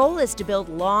 our goal is to build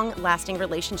long-lasting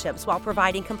relationships while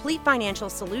providing complete financial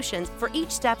solutions for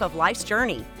each step of life's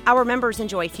journey. Our members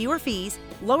enjoy fewer fees,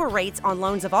 lower rates on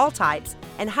loans of all types,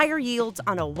 and higher yields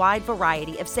on a wide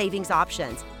variety of savings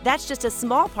options. That's just a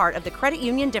small part of the credit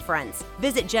union difference.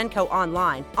 Visit Genco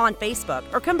online, on Facebook,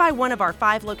 or come by one of our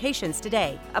 5 locations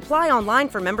today. Apply online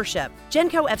for membership.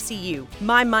 Genco FCU,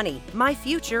 my money, my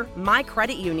future, my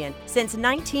credit union. Since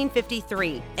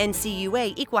 1953,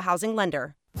 NCUA Equal Housing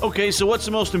Lender. Okay, so what's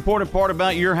the most important part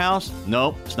about your house?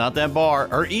 Nope, it's not that bar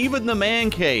or even the man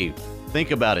cave.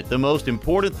 Think about it. The most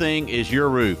important thing is your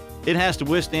roof. It has to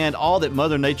withstand all that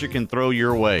Mother Nature can throw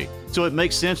your way. So it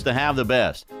makes sense to have the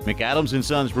best. McAdams &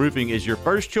 Sons Roofing is your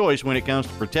first choice when it comes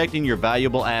to protecting your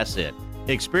valuable asset.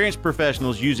 Experienced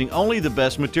professionals using only the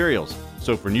best materials.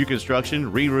 So for new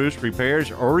construction, re-roofs, repairs,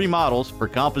 or remodels for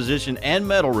composition and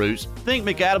metal roofs, think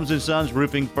McAdams & Sons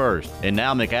Roofing first. And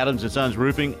now McAdams & Sons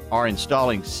Roofing are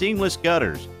installing seamless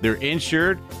gutters. They're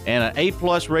insured and an A+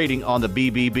 rating on the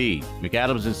BBB.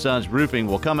 McAdams & Sons Roofing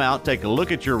will come out, take a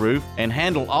look at your roof, and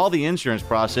handle all the insurance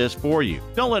process for you.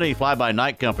 Don't let any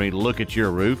fly-by-night company look at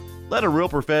your roof. Let a real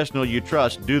professional you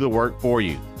trust do the work for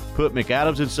you. Put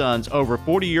McAdams & Sons over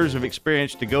 40 years of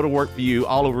experience to go to work for you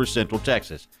all over Central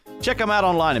Texas. Check them out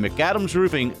online at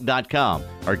McAdamsRoofing.com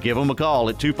or give them a call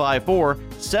at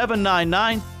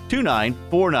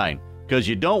 254-799-2949 because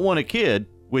you don't want a kid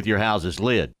with your house's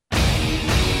lid.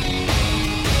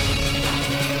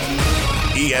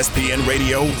 ESPN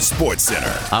Radio Sports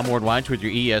Center. I'm Ward Weitz with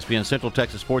your ESPN Central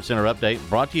Texas Sports Center update,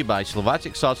 brought to you by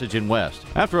Slovacek Sausage in West.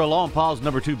 After a long pause,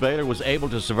 number 2 Baylor was able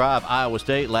to survive Iowa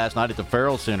State last night at the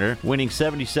Farrell Center, winning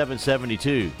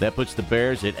 77-72. That puts the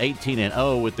Bears at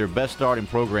 18-0 with their best start in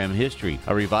program history.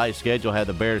 A revised schedule had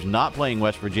the Bears not playing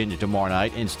West Virginia tomorrow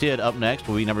night. Instead, up next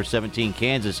will be number 17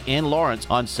 Kansas in Lawrence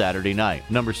on Saturday night.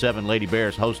 Number 7 Lady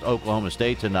Bears host Oklahoma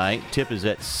State tonight. Tip is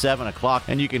at 7 o'clock,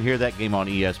 and you can hear that game on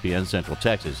ESPN Central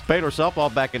Texas. Baylor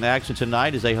softball back in action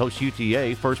tonight as they host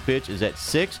UTA. First pitch is at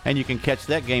 6, and you can catch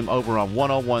that game over on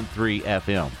 101.3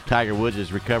 FM. Tiger Woods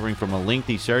is recovering from a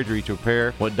lengthy surgery to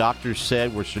repair what doctors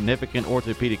said were significant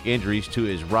orthopedic injuries to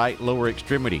his right lower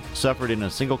extremity. Suffered in a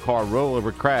single-car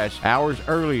rollover crash hours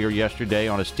earlier yesterday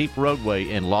on a steep roadway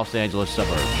in Los Angeles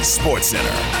suburbs. Sports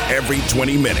Center, every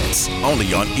 20 minutes,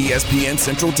 only on ESPN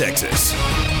Central Texas.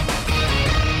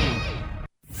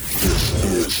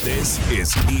 This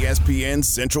is ESPN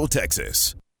Central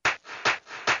Texas.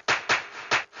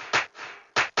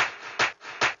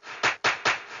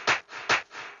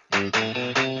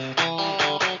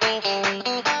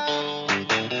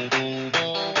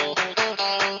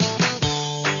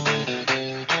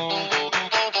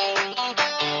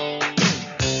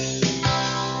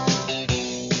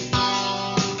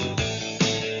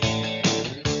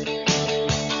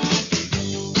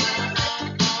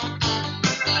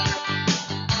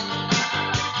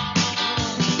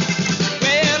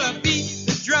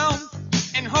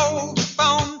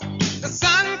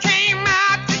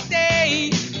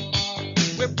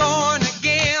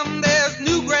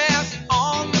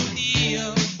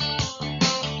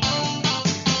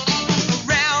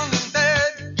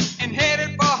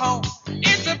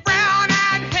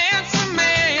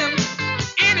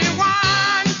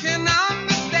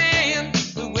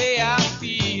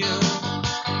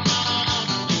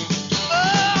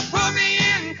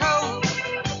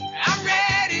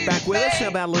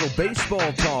 About a little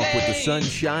baseball talk with the sun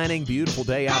shining. Beautiful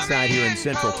day outside here in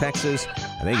Central Texas.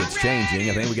 I think it's changing.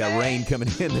 I think we got rain coming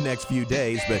in the next few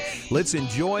days, but let's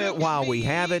enjoy it while we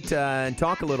have it and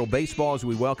talk a little baseball as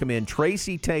we welcome in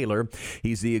Tracy Taylor.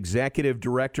 He's the executive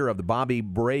director of the Bobby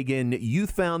Bragan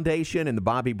Youth Foundation and the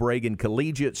Bobby Bragan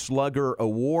Collegiate Slugger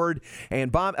Award. And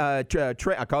Bob, I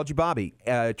called you Bobby.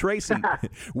 Tracy,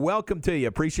 welcome to you.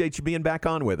 Appreciate you being back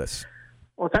on with us.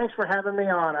 Well, thanks for having me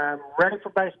on. I'm ready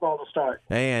for baseball to start.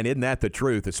 And isn't that the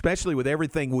truth, especially with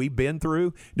everything we've been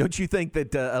through? Don't you think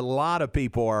that a lot of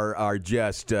people are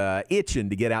just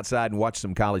itching to get outside and watch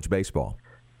some college baseball?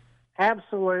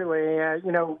 Absolutely.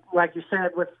 Like you said,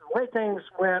 with the way things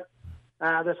went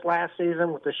this last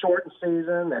season, with the shortened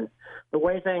season and the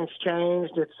way things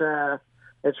changed,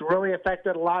 it's really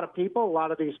affected a lot of people, a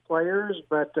lot of these players,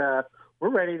 but we're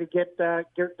ready to get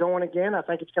going again. I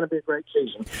think it's going to be a great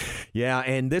season. Yeah,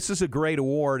 and this is a great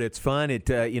award. It's fun. It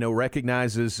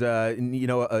recognizes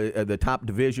the top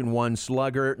Division I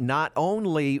slugger, not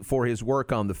only for his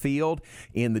work on the field,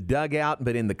 in the dugout,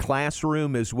 but in the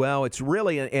classroom as well. It's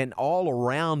really an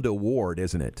all-around award,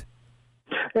 isn't it?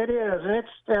 It is, and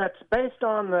it's based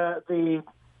on the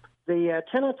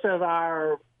tenets of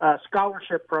our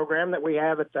scholarship program that we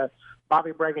have at the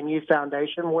Bobby Bragan Youth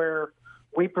Foundation, where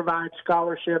we provide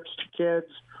scholarships to kids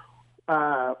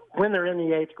when they're in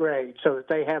the 8th grade so that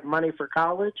they have money for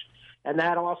college. And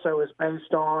that also is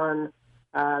based on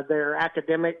their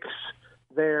academics,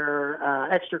 their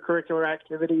extracurricular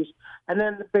activities. And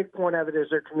then the big point of it is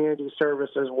their community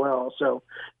service as well. So,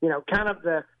 kind of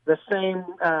the same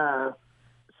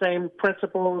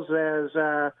principles as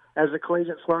the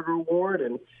Collegiate Slugger Award,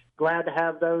 and glad to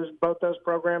have both those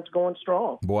programs going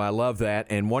strong. Boy, I love that.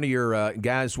 And one of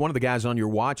the guys on your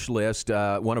watch list,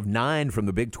 one of 9 from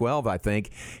the Big 12, I think,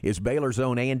 is Baylor's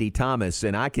own Andy Thomas.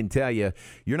 And I can tell you,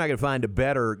 you're not going to find a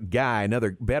better guy,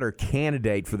 another better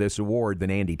candidate for this award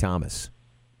than Andy Thomas.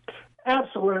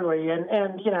 Absolutely, and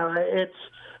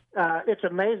it's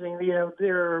amazing.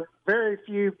 There are very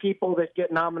few people that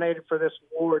get nominated for this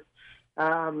award.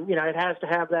 It has to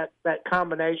have that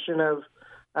combination of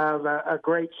a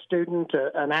great student,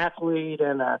 an athlete,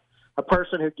 and a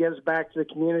person who gives back to the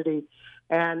community.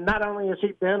 And not only has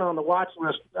he been on the watch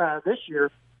list this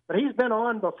year, but he's been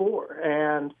on before,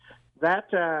 and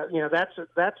that's a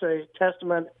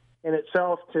testament in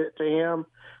itself to him.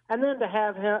 And then to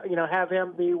have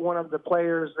him be one of the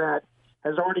players that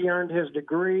has already earned his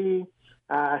degree,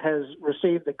 has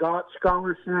received the Gaunt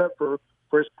Scholarship for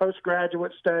his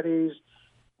postgraduate studies,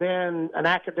 been an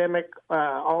academic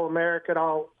All-American,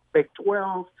 all Big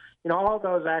 12, all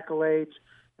those accolades,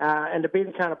 and to be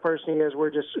the kind of person he is, we're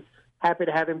just happy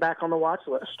to have him back on the watch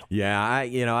list. Yeah,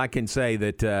 I can say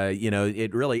that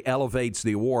it really elevates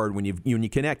the award when you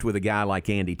connect with a guy like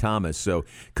Andy Thomas. So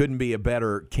couldn't be a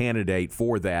better candidate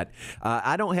for that.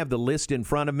 I don't have the list in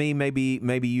front of me.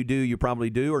 Maybe you do. You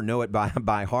probably do, or know it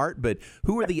by heart. But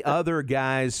who are the other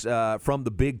guys from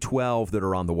the Big 12 that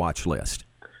are on the watch list?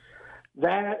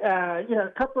 That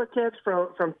a couple of kids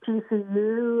from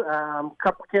TCU, a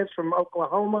couple of kids from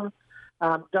Oklahoma.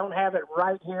 Don't have it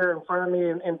right here in front of me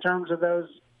in terms of those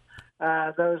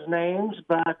names,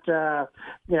 but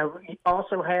we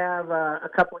also have a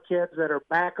couple of kids that are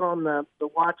back on the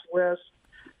watch list.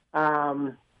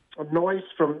 Noyce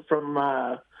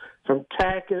from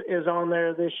Tech is on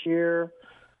there this year.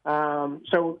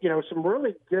 So some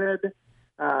really good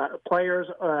players.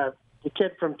 The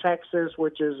kid from Texas,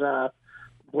 which is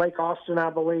Blake Austin, I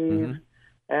believe. Mm-hmm.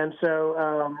 And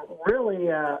so really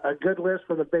a good list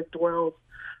for the Big 12.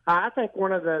 I think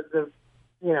one of the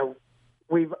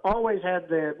we've always had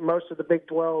most of the Big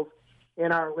 12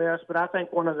 in our list, but I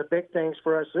think one of the big things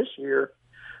for us this year,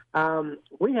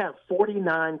 we have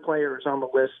 49 players on the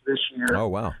list this year. Oh,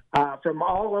 wow. From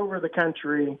all over the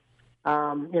country.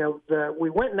 We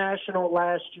went national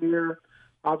last year,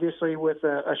 obviously with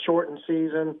a shortened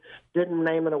season, didn't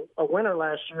name it a winner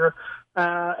last year.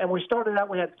 And we started out,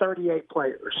 we had 38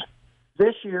 players.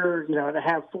 This year, to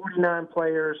have 49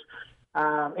 players,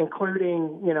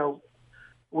 including,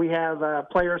 we have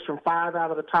players from 5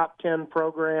 out of the top 10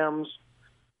 programs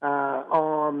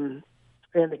in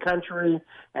the country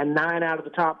and 9 out of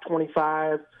the top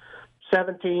 25,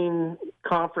 17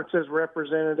 conferences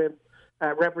represented,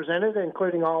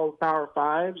 including all Power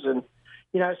Fives. And,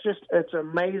 it's an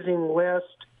amazing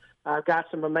list. Got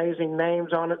some amazing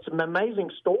names on it, some amazing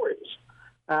stories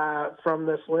from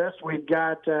this list. We've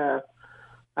got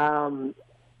Darren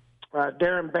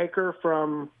Baker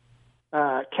from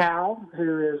Cal,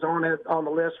 who is on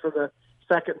the list for the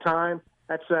second time.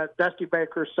 That's Dusty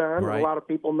Baker's son. Right. A lot of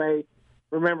people may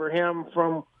remember him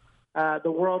from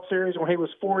the World Series when he was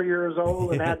 4 years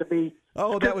old and had to be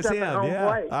that was him. Yeah,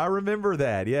 plate. I remember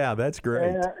that. Yeah, that's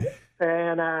great.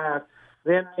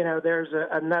 Then, there's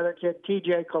another kid,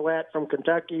 TJ Collette from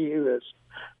Kentucky, who is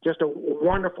just a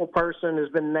wonderful person, has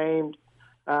been named,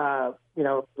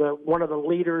 one of the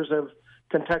leaders of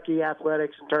Kentucky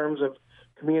athletics in terms of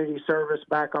community service,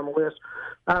 back on the list.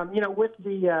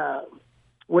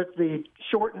 With the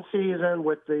shortened season,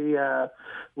 with the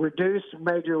reduced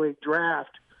Major League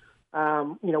draft,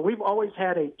 we've always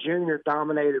had a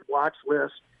junior-dominated watch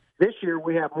list. This year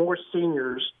we have more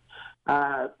seniors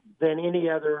than any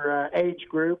other age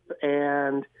group,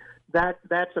 and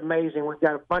that's amazing. We've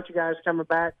got a bunch of guys coming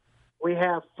back. We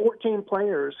have 14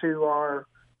 players who are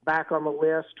back on the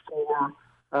list for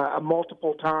a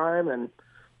multiple time, and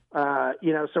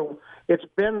so it's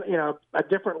been a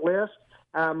different list.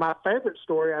 My favorite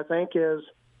story, I think, is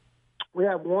we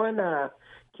have one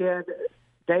kid,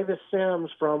 Davis Sims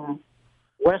from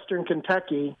Western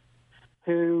Kentucky,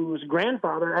 whose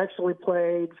grandfather actually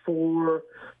played for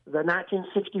the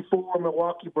 1964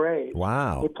 Milwaukee Braves.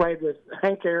 Wow. He played with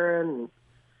Hank Aaron,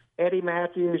 Eddie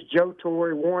Matthews, Joe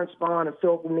Torre, Warren Spahn, and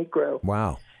Phil Negro.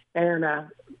 Wow. And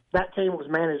that team was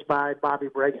managed by Bobby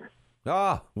Bragan.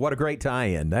 Oh, what a great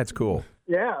tie-in. That's cool.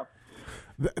 Yeah.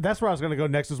 That's where I was going to go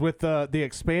next, is with the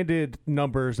expanded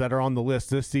numbers that are on the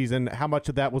list this season. How much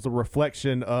of that was a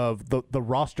reflection of the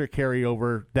roster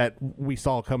carryover that we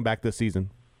saw come back this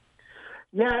season?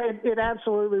 Yeah, it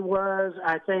absolutely was.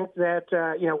 I think that,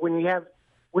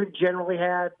 we've generally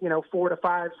had, 4 to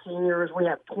 5 seniors. We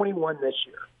have 21 this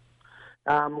year.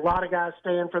 A lot of guys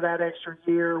staying for that extra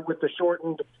year with the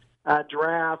shortened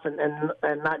draft and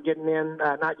not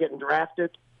getting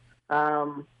drafted.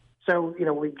 So,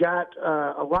 we've got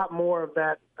a lot more of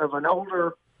that, of an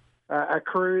older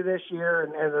crew this year.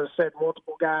 And as I said,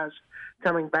 multiple guys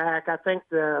coming back. I think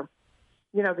the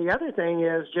other thing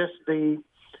is just the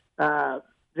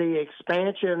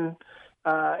expansion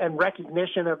and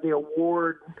recognition of the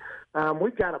award.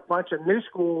 We've got a bunch of new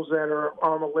schools that are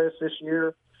on the list this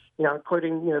year,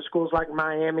 including, schools like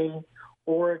Miami,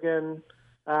 Oregon,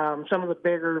 some of the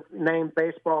bigger name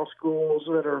baseball schools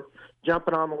that are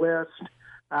jumping on the list.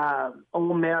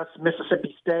 Ole Miss,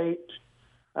 Mississippi State.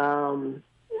 So,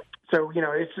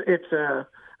 it's a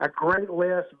great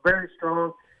list, very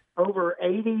strong. Over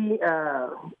 80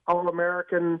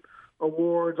 All-American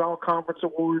awards, all-conference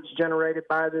awards generated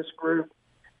by this group.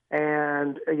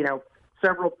 And,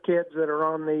 several kids that are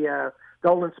on the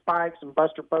Golden Spikes and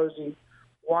Buster Posey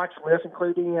watch list,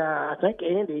 including, I think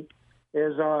Andy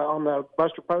is on the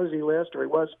Buster Posey list, or he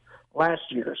was last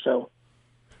year. So.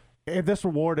 And this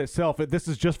award itself, this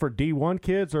is just for D1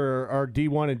 kids, or are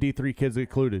D1 and D3 kids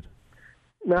included?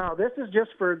 No, this is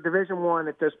just for Division I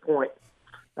at this point.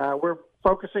 We're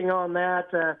focusing on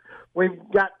that. We've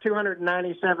got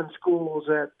 297 schools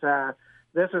that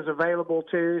this is available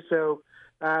to. So,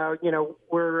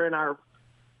 we're in our,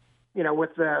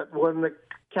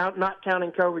 not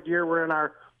counting COVID year, we're in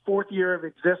our 4th year of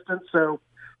existence. So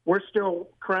we're still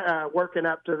working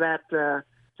up to that,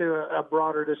 to a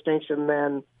broader distinction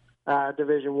than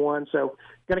Division I. So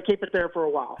going to keep it there for a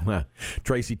while.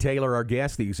 Tracy Taylor, our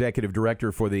guest, the executive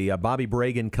director for the Bobby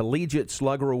Bragan Collegiate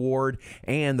Slugger Award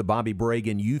and the Bobby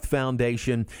Bragan Youth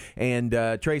Foundation. And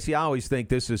Tracy, I always think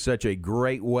this is such a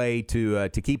great way to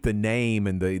keep the name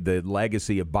and the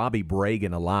legacy of Bobby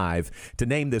Bragan alive. To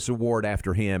name this award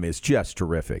after him is just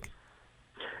terrific.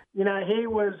 He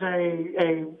was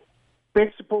a big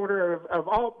supporter of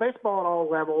all baseball at all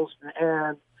levels,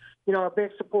 and a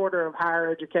big supporter of higher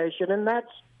education, and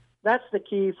that's the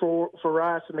key for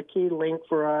us and the key link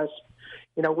for us.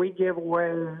 We give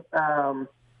away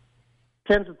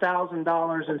tens of thousands of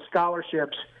dollars in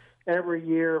scholarships every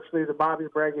year through the Bobby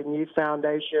Bragan Youth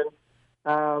Foundation,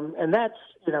 and that's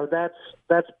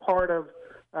part of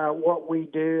what we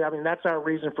do. I mean, that's our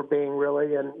reason for being,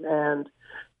 really, and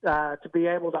to be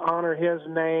able to honor his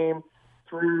name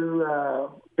through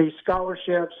these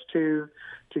scholarships to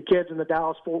kids in the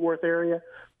Dallas-Fort Worth area,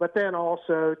 but then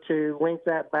also to link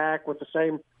that back with the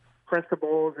same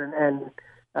principles and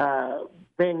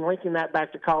linking that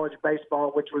back to college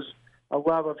baseball, which was a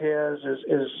love of his,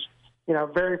 is a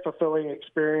very fulfilling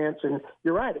experience. And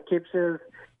you're right, it keeps his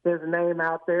name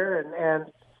out there. And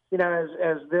as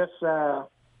this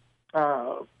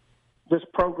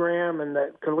program and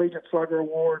the Collegiate Slugger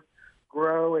Award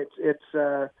grow, it's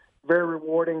very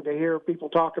rewarding to hear people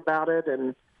talk about it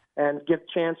and get a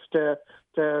chance to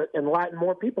enlighten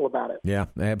more people about it. Yeah,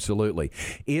 absolutely.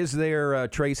 Is there,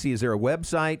 Tracy, is there a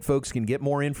website folks can get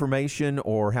more information,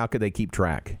 or how could they keep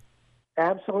track?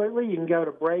 Absolutely. You can go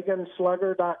to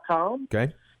BraganSlugger.com.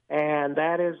 Okay. And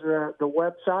that is the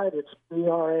website. It's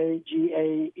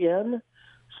BRAGAN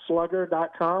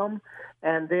Slugger.com.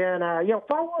 And then,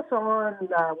 follow us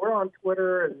we're on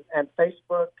Twitter and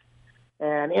Facebook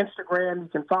and Instagram. You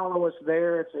can follow us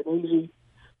there. It's an easy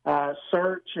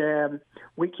search, and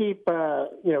we keep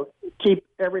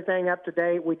everything up to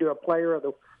date. We do a Player of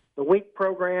the Week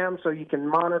program, so you can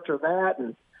monitor that.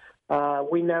 And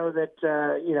we know that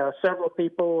several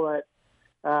people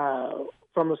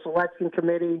from the selection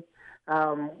committee,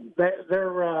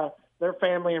 their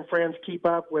family and friends keep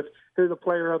up with who the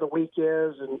Player of the Week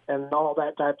is and all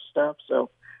that type of stuff. So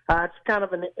it's kind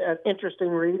of an interesting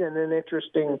read and an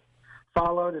interesting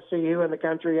follow to see who in the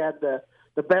country had the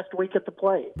best week at the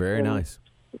plate. Very nice.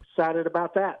 Excited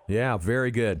about that. Yeah,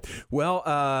 very good. Well,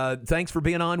 thanks for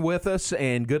being on with us,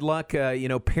 and good luck,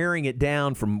 paring it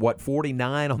down from,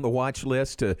 49 on the watch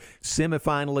list to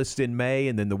semifinalists in May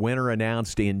and then the winner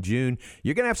announced in June.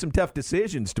 You're going to have some tough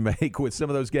decisions to make with some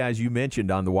of those guys you mentioned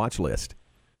on the watch list.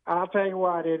 I'll tell you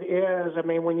what, it is. I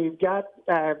mean, when you've got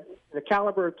the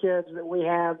caliber of kids that we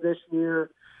have this year,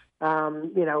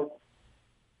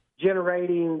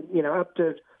 generating,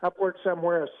 upwards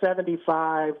somewhere of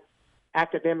 75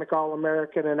 academic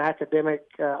All-American and academic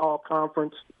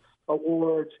All-Conference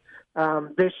awards.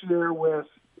 This year with,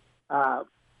 I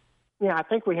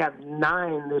think we have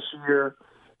 9 this year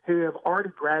who have already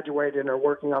graduated and are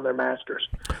working on their masters.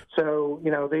 So,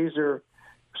 these are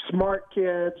smart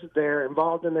kids. They're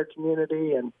involved in their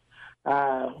community, and,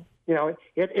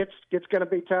 it's going to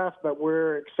be tough, but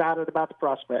we're excited about the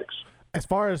prospects. As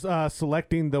far as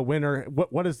selecting the winner,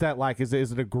 what is that like? Is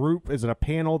it a group? Is it a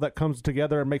panel that comes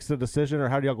together and makes the decision, or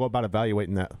how do y'all go about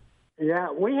evaluating that? Yeah,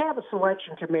 we have a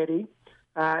selection committee.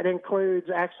 It includes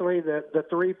actually the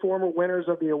 3 former winners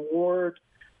of the award,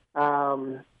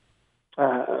 Hunter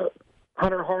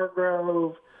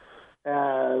Hargrove,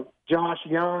 Josh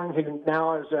Young, who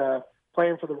now is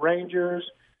playing for the Rangers,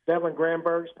 Devlin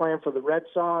Granberg's playing for the Red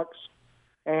Sox,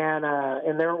 and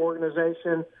in their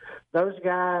organization. Those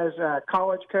guys,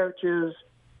 college coaches,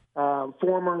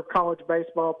 former college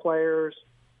baseball players,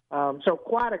 so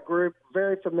quite a group,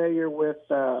 very familiar with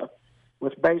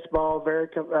baseball, very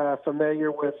familiar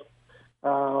with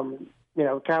kind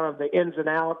of the ins and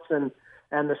outs and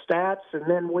the stats, and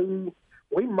then we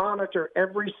monitor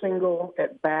every single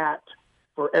at bat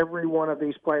for every one of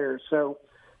these players. So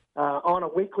on a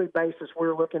weekly basis,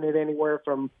 we're looking at anywhere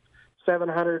from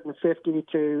 750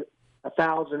 to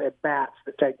 1,000 at bats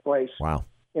that take place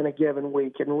in a given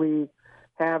week, and we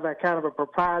have a kind of a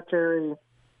proprietary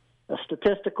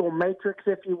statistical matrix,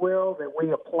 if you will, that we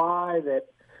apply that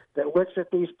looks at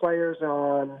these players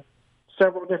on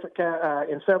several different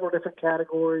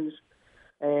categories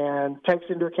and takes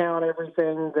into account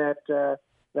everything that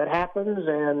that happens,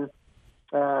 and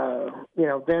then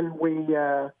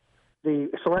the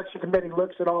selection committee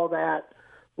looks at all that,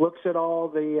 looks at all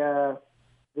the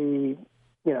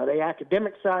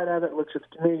academic side of it, looks at the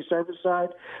community service side,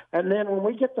 and then when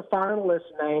we get the finalists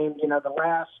named, the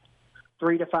last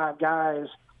 3 to 5 guys,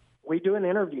 we do an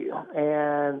interview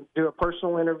and do a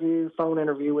personal interview, phone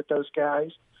interview with those guys,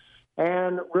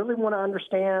 and really want to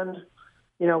understand,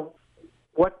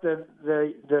 what the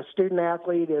student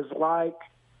athlete is like,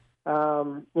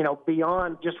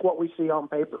 beyond just what we see on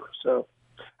paper. So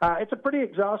it's a pretty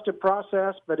exhaustive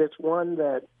process, but it's one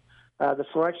that the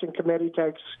selection committee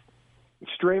takes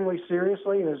extremely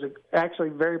seriously and is actually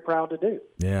very proud to do.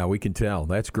 Yeah, we can tell.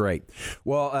 That's great.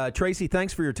 Well, Tracy,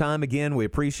 thanks for your time again. We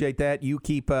appreciate that. You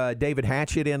keep David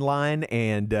Hatchett in line,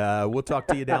 and we'll talk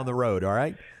to you down the road, all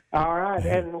right? All right,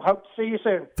 and hope to see you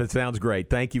soon. That sounds great.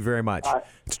 Thank you very much. Right.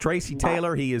 It's Tracy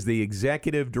Taylor. He is the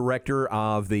executive director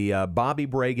of the Bobby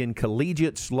Bragan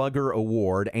Collegiate Slugger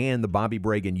Award and the Bobby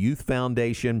Bragan Youth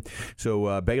Foundation.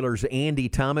 So Baylor's Andy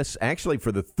Thomas, actually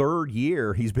for the 3rd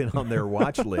year, he's been on their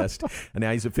watch list. And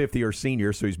now he's a 5th-year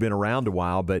senior, so he's been around a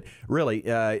while. But really,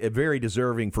 very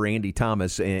deserving for Andy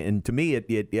Thomas. And to me,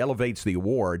 it elevates the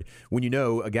award when you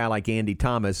know a guy like Andy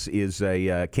Thomas is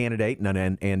a candidate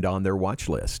and on their watch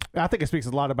list. I think it speaks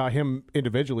a lot about him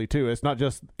individually, too. It's not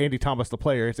just Andy Thomas, the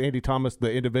player. It's Andy Thomas,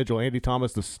 the individual, Andy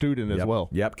Thomas, the student as well.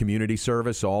 Yep, community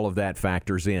service, all of that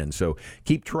factors in. So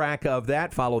keep track of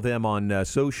that. Follow them on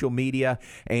social media.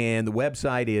 And the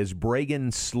website is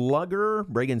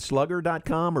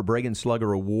BraganSlugger.com or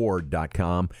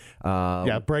BraganSluggerAward.com.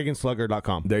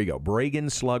 BraganSlugger.com. There you go.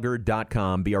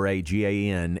 BraganSlugger.com,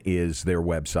 BRAGAN is their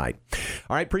website.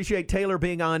 All right, appreciate Taylor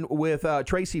being on with,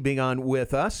 Tracy being on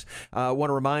with us. Want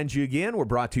to remind you again, we're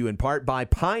brought to you in part by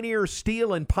Pioneer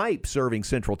Steel and Pipe, serving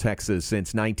Central Texas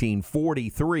since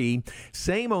 1943.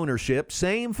 Same ownership,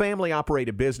 same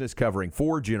family-operated business covering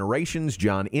 4 generations.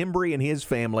 John Embry and his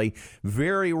family,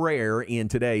 very rare in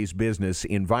today's business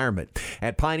environment.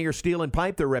 At Pioneer Steel and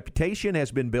Pipe, their reputation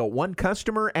has been built one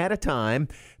customer at a time.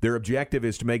 Their objective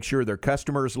is to make sure their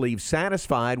customers leave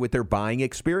satisfied with their buying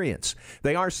experience.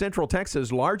 They are Central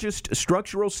Texas' largest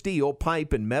structural steel,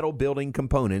 pipe, and metal building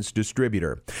components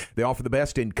distributor. They offer the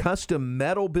best in custom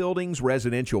metal buildings,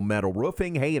 residential metal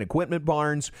roofing, hay and equipment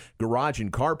barns, garage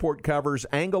and carport covers,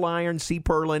 angle iron,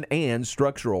 C-purlin, and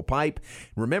structural pipe.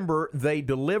 Remember, they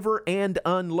deliver and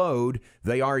unload.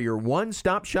 They are your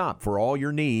one-stop shop for all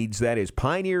your needs. That is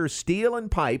Pioneer Steel and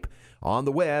Pipe on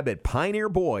the web at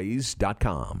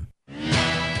pioneerboys.com.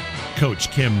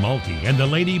 Coach Kim Mulkey and the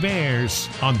Lady Bears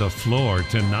on the floor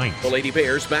tonight. The Lady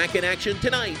Bears back in action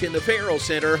tonight in the Farrell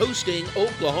Center hosting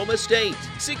Oklahoma State.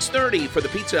 6:30 for the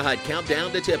Pizza Hut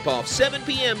countdown to tip-off. 7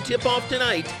 p.m. tip-off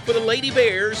tonight for the Lady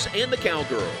Bears and the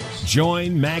Cowgirls.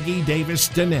 Join Maggie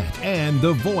Davis-Danette and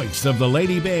the voice of the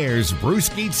Lady Bears, Bruce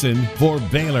Geetson, for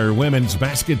Baylor women's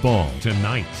basketball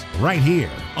tonight, right here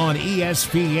on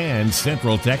ESPN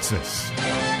Central Texas.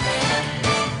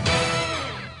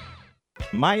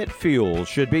 Myatt Fuel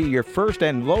should be your first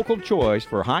and local choice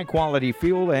for high-quality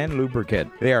fuel and lubricant.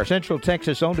 They are Central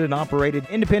Texas owned and operated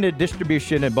independent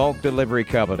distribution and bulk delivery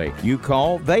company. You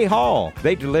call, they haul.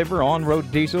 They deliver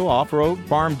on-road diesel, off-road,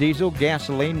 farm diesel,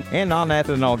 gasoline, and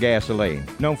non-ethanol gasoline.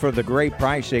 Known for the great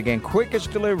pricing and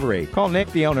quickest delivery. Call Nick,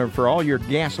 the owner, for all your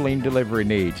gasoline delivery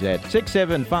needs at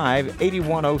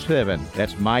 675-8107.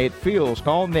 That's Myatt Fuels.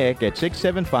 Call Nick at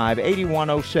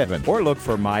 675-8107 or look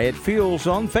for Myatt Fuels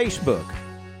on Facebook.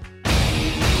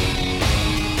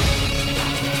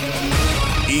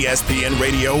 ESPN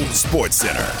Radio Sports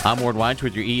Center. I'm Ward Weitz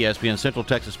with your ESPN Central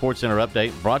Texas Sports Center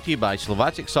update, brought to you by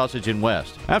Slovacek Sausage in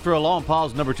West. After a long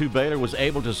pause, number 2 Baylor was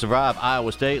able to survive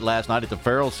Iowa State last night at the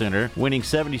Farrell Center, winning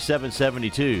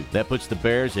 77-72. That puts the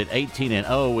Bears at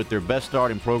 18-0 with their best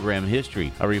start in program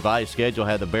history. A revised schedule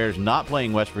had the Bears not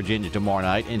playing West Virginia tomorrow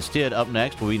night. Instead, up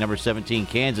next will be number 17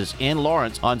 Kansas in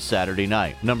Lawrence on Saturday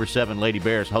night. Number 7 Lady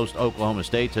Bears host Oklahoma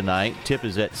State tonight. Tip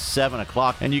is at 7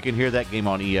 o'clock, and you can hear that game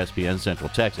on ESPN Central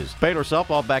Texas. Baylor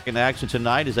softball back in action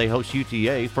tonight as they host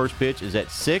UTA. First pitch is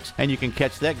at 6, and you can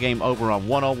catch that game over on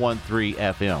 101.3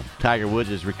 FM. Tiger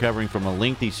Woods is recovering from a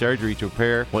lengthy surgery to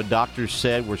repair what doctors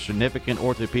said were significant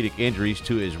orthopedic injuries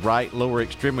to his right lower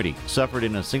extremity. Suffered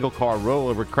in a single-car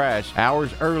rollover crash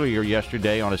hours earlier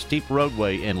yesterday on a steep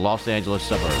roadway in Los Angeles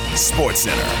suburbs. Sports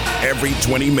Center, every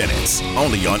 20 minutes,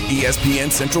 only on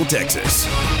ESPN Central Texas.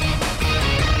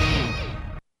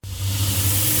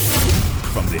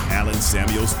 From the Allen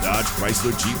Samuels Dodge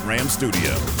Chrysler Jeep Ram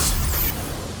Studios.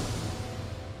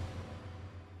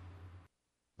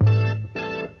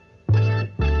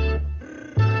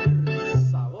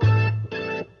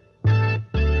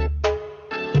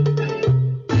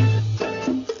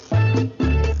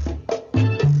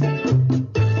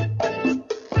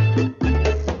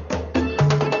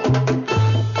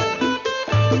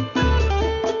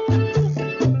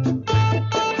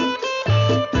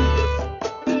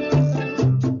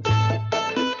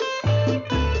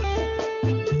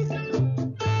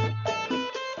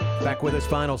 Back with us,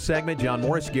 final segment. John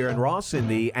Morris, Garen Ross in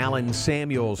the Allen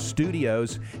Samuels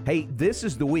studios. Hey, this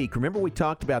is the week. Remember we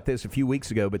talked about this a few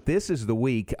weeks ago, but this is the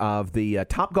week of the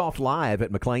Topgolf Live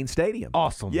at McLean Stadium.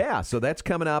 Awesome. Yeah, so that's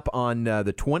coming up on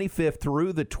the 25th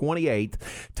through the 28th.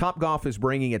 Topgolf is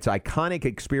bringing its iconic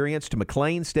experience to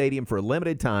McLean Stadium for a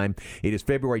limited time. It is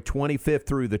February 25th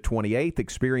through the 28th.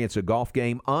 Experience a golf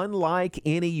game unlike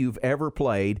any you've ever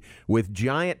played, with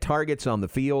giant targets on the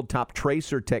field, top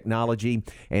tracer technology,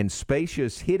 and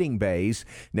spacious hitting bays.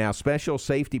 Now, special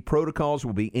safety protocols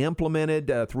will be implemented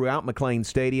throughout McLean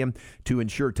Stadium to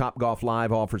ensure Topgolf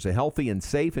Live offers a healthy and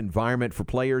safe environment for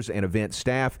players and event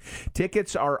staff.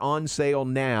 Tickets are on sale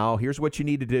now. Here's what you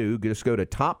need to do. Just go to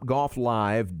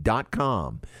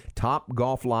topgolflive.com.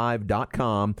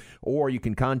 topgolflive.com, or you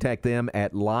can contact them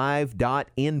at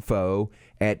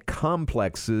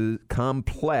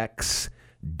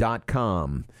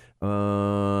live.info@complex.com.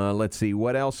 Let's see,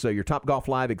 what else? So your Topgolf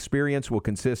Live experience will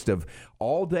consist of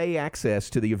all-day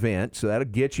access to the event, so that'll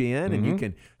get you in, and you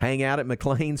can hang out at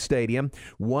McLean Stadium.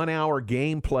 1 hour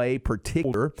gameplay per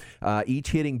ticket. Each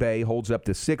hitting bay holds up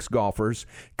to 6 golfers.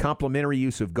 Complimentary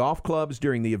use of golf clubs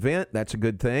during the event. That's a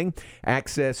good thing.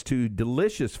 Access to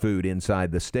delicious food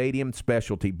inside the stadium,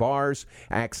 specialty bars,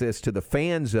 access to the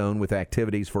fan zone with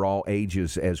activities for all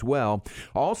ages as well.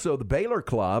 Also, the Baylor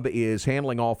Club is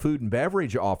handling all food and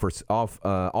beverage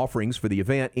offerings for the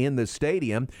event in the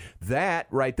stadium. That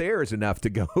right there is enough to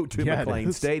go to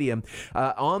McLean Stadium.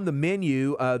 On the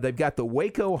menu, they've got the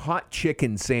Waco hot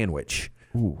chicken sandwich.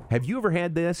 Ooh. Have you ever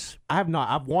had this? I have not.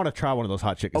 I want to try one of those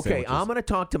hot chicken sandwiches. Okay, I'm going to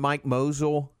talk to Mike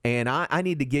Mosel, and I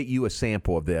need to get you a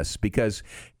sample of this because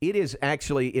it is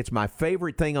actually, it's my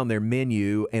favorite thing on their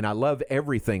menu, and I love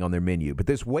everything on their menu. But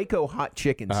this Waco hot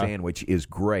chicken sandwich is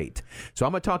great. So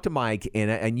I'm going to talk to Mike,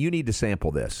 and you need to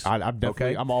sample this. I'm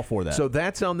definitely, I'm all for that. So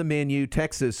that's on the menu.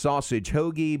 Texas sausage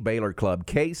hoagie, Baylor Club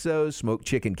quesos, smoked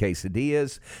chicken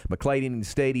quesadillas, McLean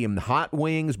Stadium hot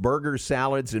wings, burgers,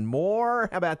 salads, and more.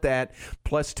 How about that?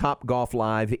 Plus Topgolf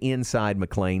Live inside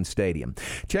McLean Stadium.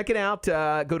 Check it out.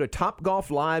 Go to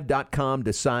topgolflive.com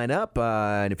to sign up.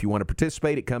 And if you want to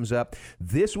participate, it comes up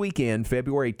this weekend,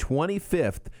 February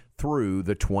 25th through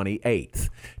the 28th.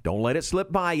 Don't let it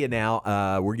slip by you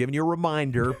now. We're giving you a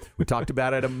reminder. We talked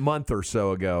about it a month or so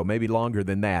ago, maybe longer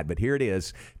than that. But here it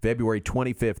is, February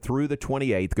 25th through the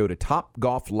 28th. Go to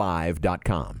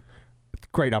topgolflive.com.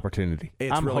 Great opportunity.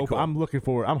 It's really cool. I'm looking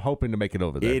forward. I'm hoping to make it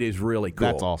over there. It is really cool.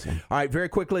 That's awesome. All right, very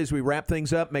quickly as we wrap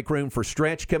things up, make room for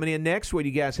Stretch coming in next. What do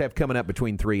you guys have coming up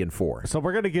between 3 and 4? So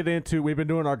we're going to get into, we've been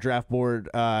doing our draft board.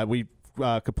 We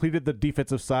completed the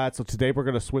defensive side, so today we're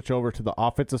going to switch over to the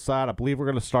offensive side. I believe we're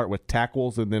going to start with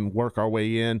tackles and then work our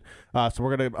way in. So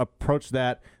we're going to approach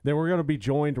that. Then we're going to be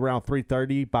joined around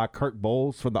 3:30 by Kirk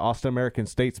Bowles from the Austin American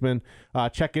Statesman.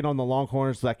 Check in on the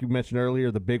Longhorns, like you mentioned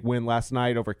earlier, the big win last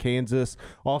night over Kansas.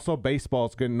 Also, baseball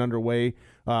is getting underway.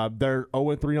 They're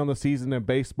 0-3 on the season in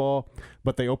baseball,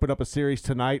 but they open up a series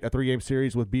tonight, a 3-game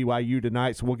series with BYU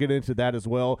tonight, so we'll get into that as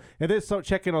well. And then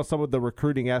check in on some of the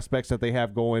recruiting aspects that they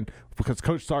have going, because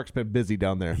Coach Sark's been busy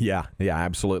down there. Yeah,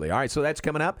 absolutely. All right, so that's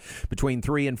coming up between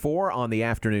 3 and 4 on the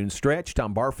afternoon stretch.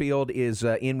 Tom Barfield is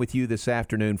in with you this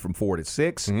afternoon from 4 to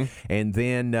 6. And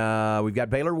then we've got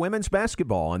Baylor women's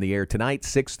basketball on the air tonight,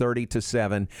 6:30 to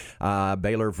 7.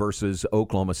 Baylor versus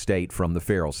Oklahoma State from the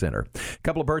Farrell Center. A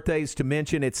couple of birthdays to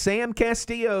mention. It's Sam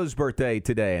Castillo's birthday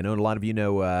today. I know a lot of you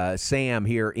know Sam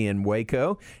here in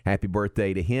Waco. Happy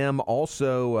birthday to him.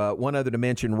 Also, one other to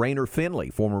mention, Rainer Finley,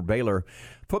 former Baylor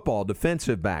football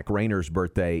defensive back. Rainer's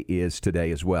birthday is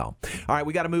today as well. All right,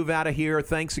 we got to move out of here.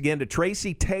 Thanks again to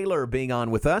Tracy Taylor being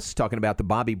on with us, talking about the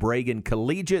Bobby Bragan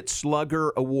Collegiate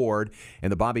Slugger Award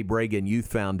and the Bobby Bragan Youth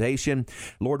Foundation.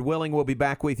 Lord willing, we'll be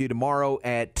back with you tomorrow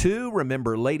at 2.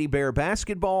 Remember, Lady Bear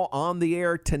basketball on the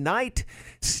air tonight.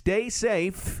 Stay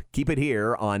safe. Keep it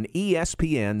here on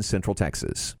ESPN Central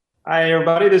Texas. Hi,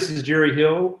 everybody. This is Jerry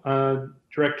Hill,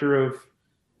 director of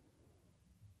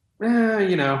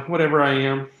whatever I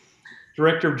am,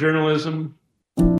 director of journalism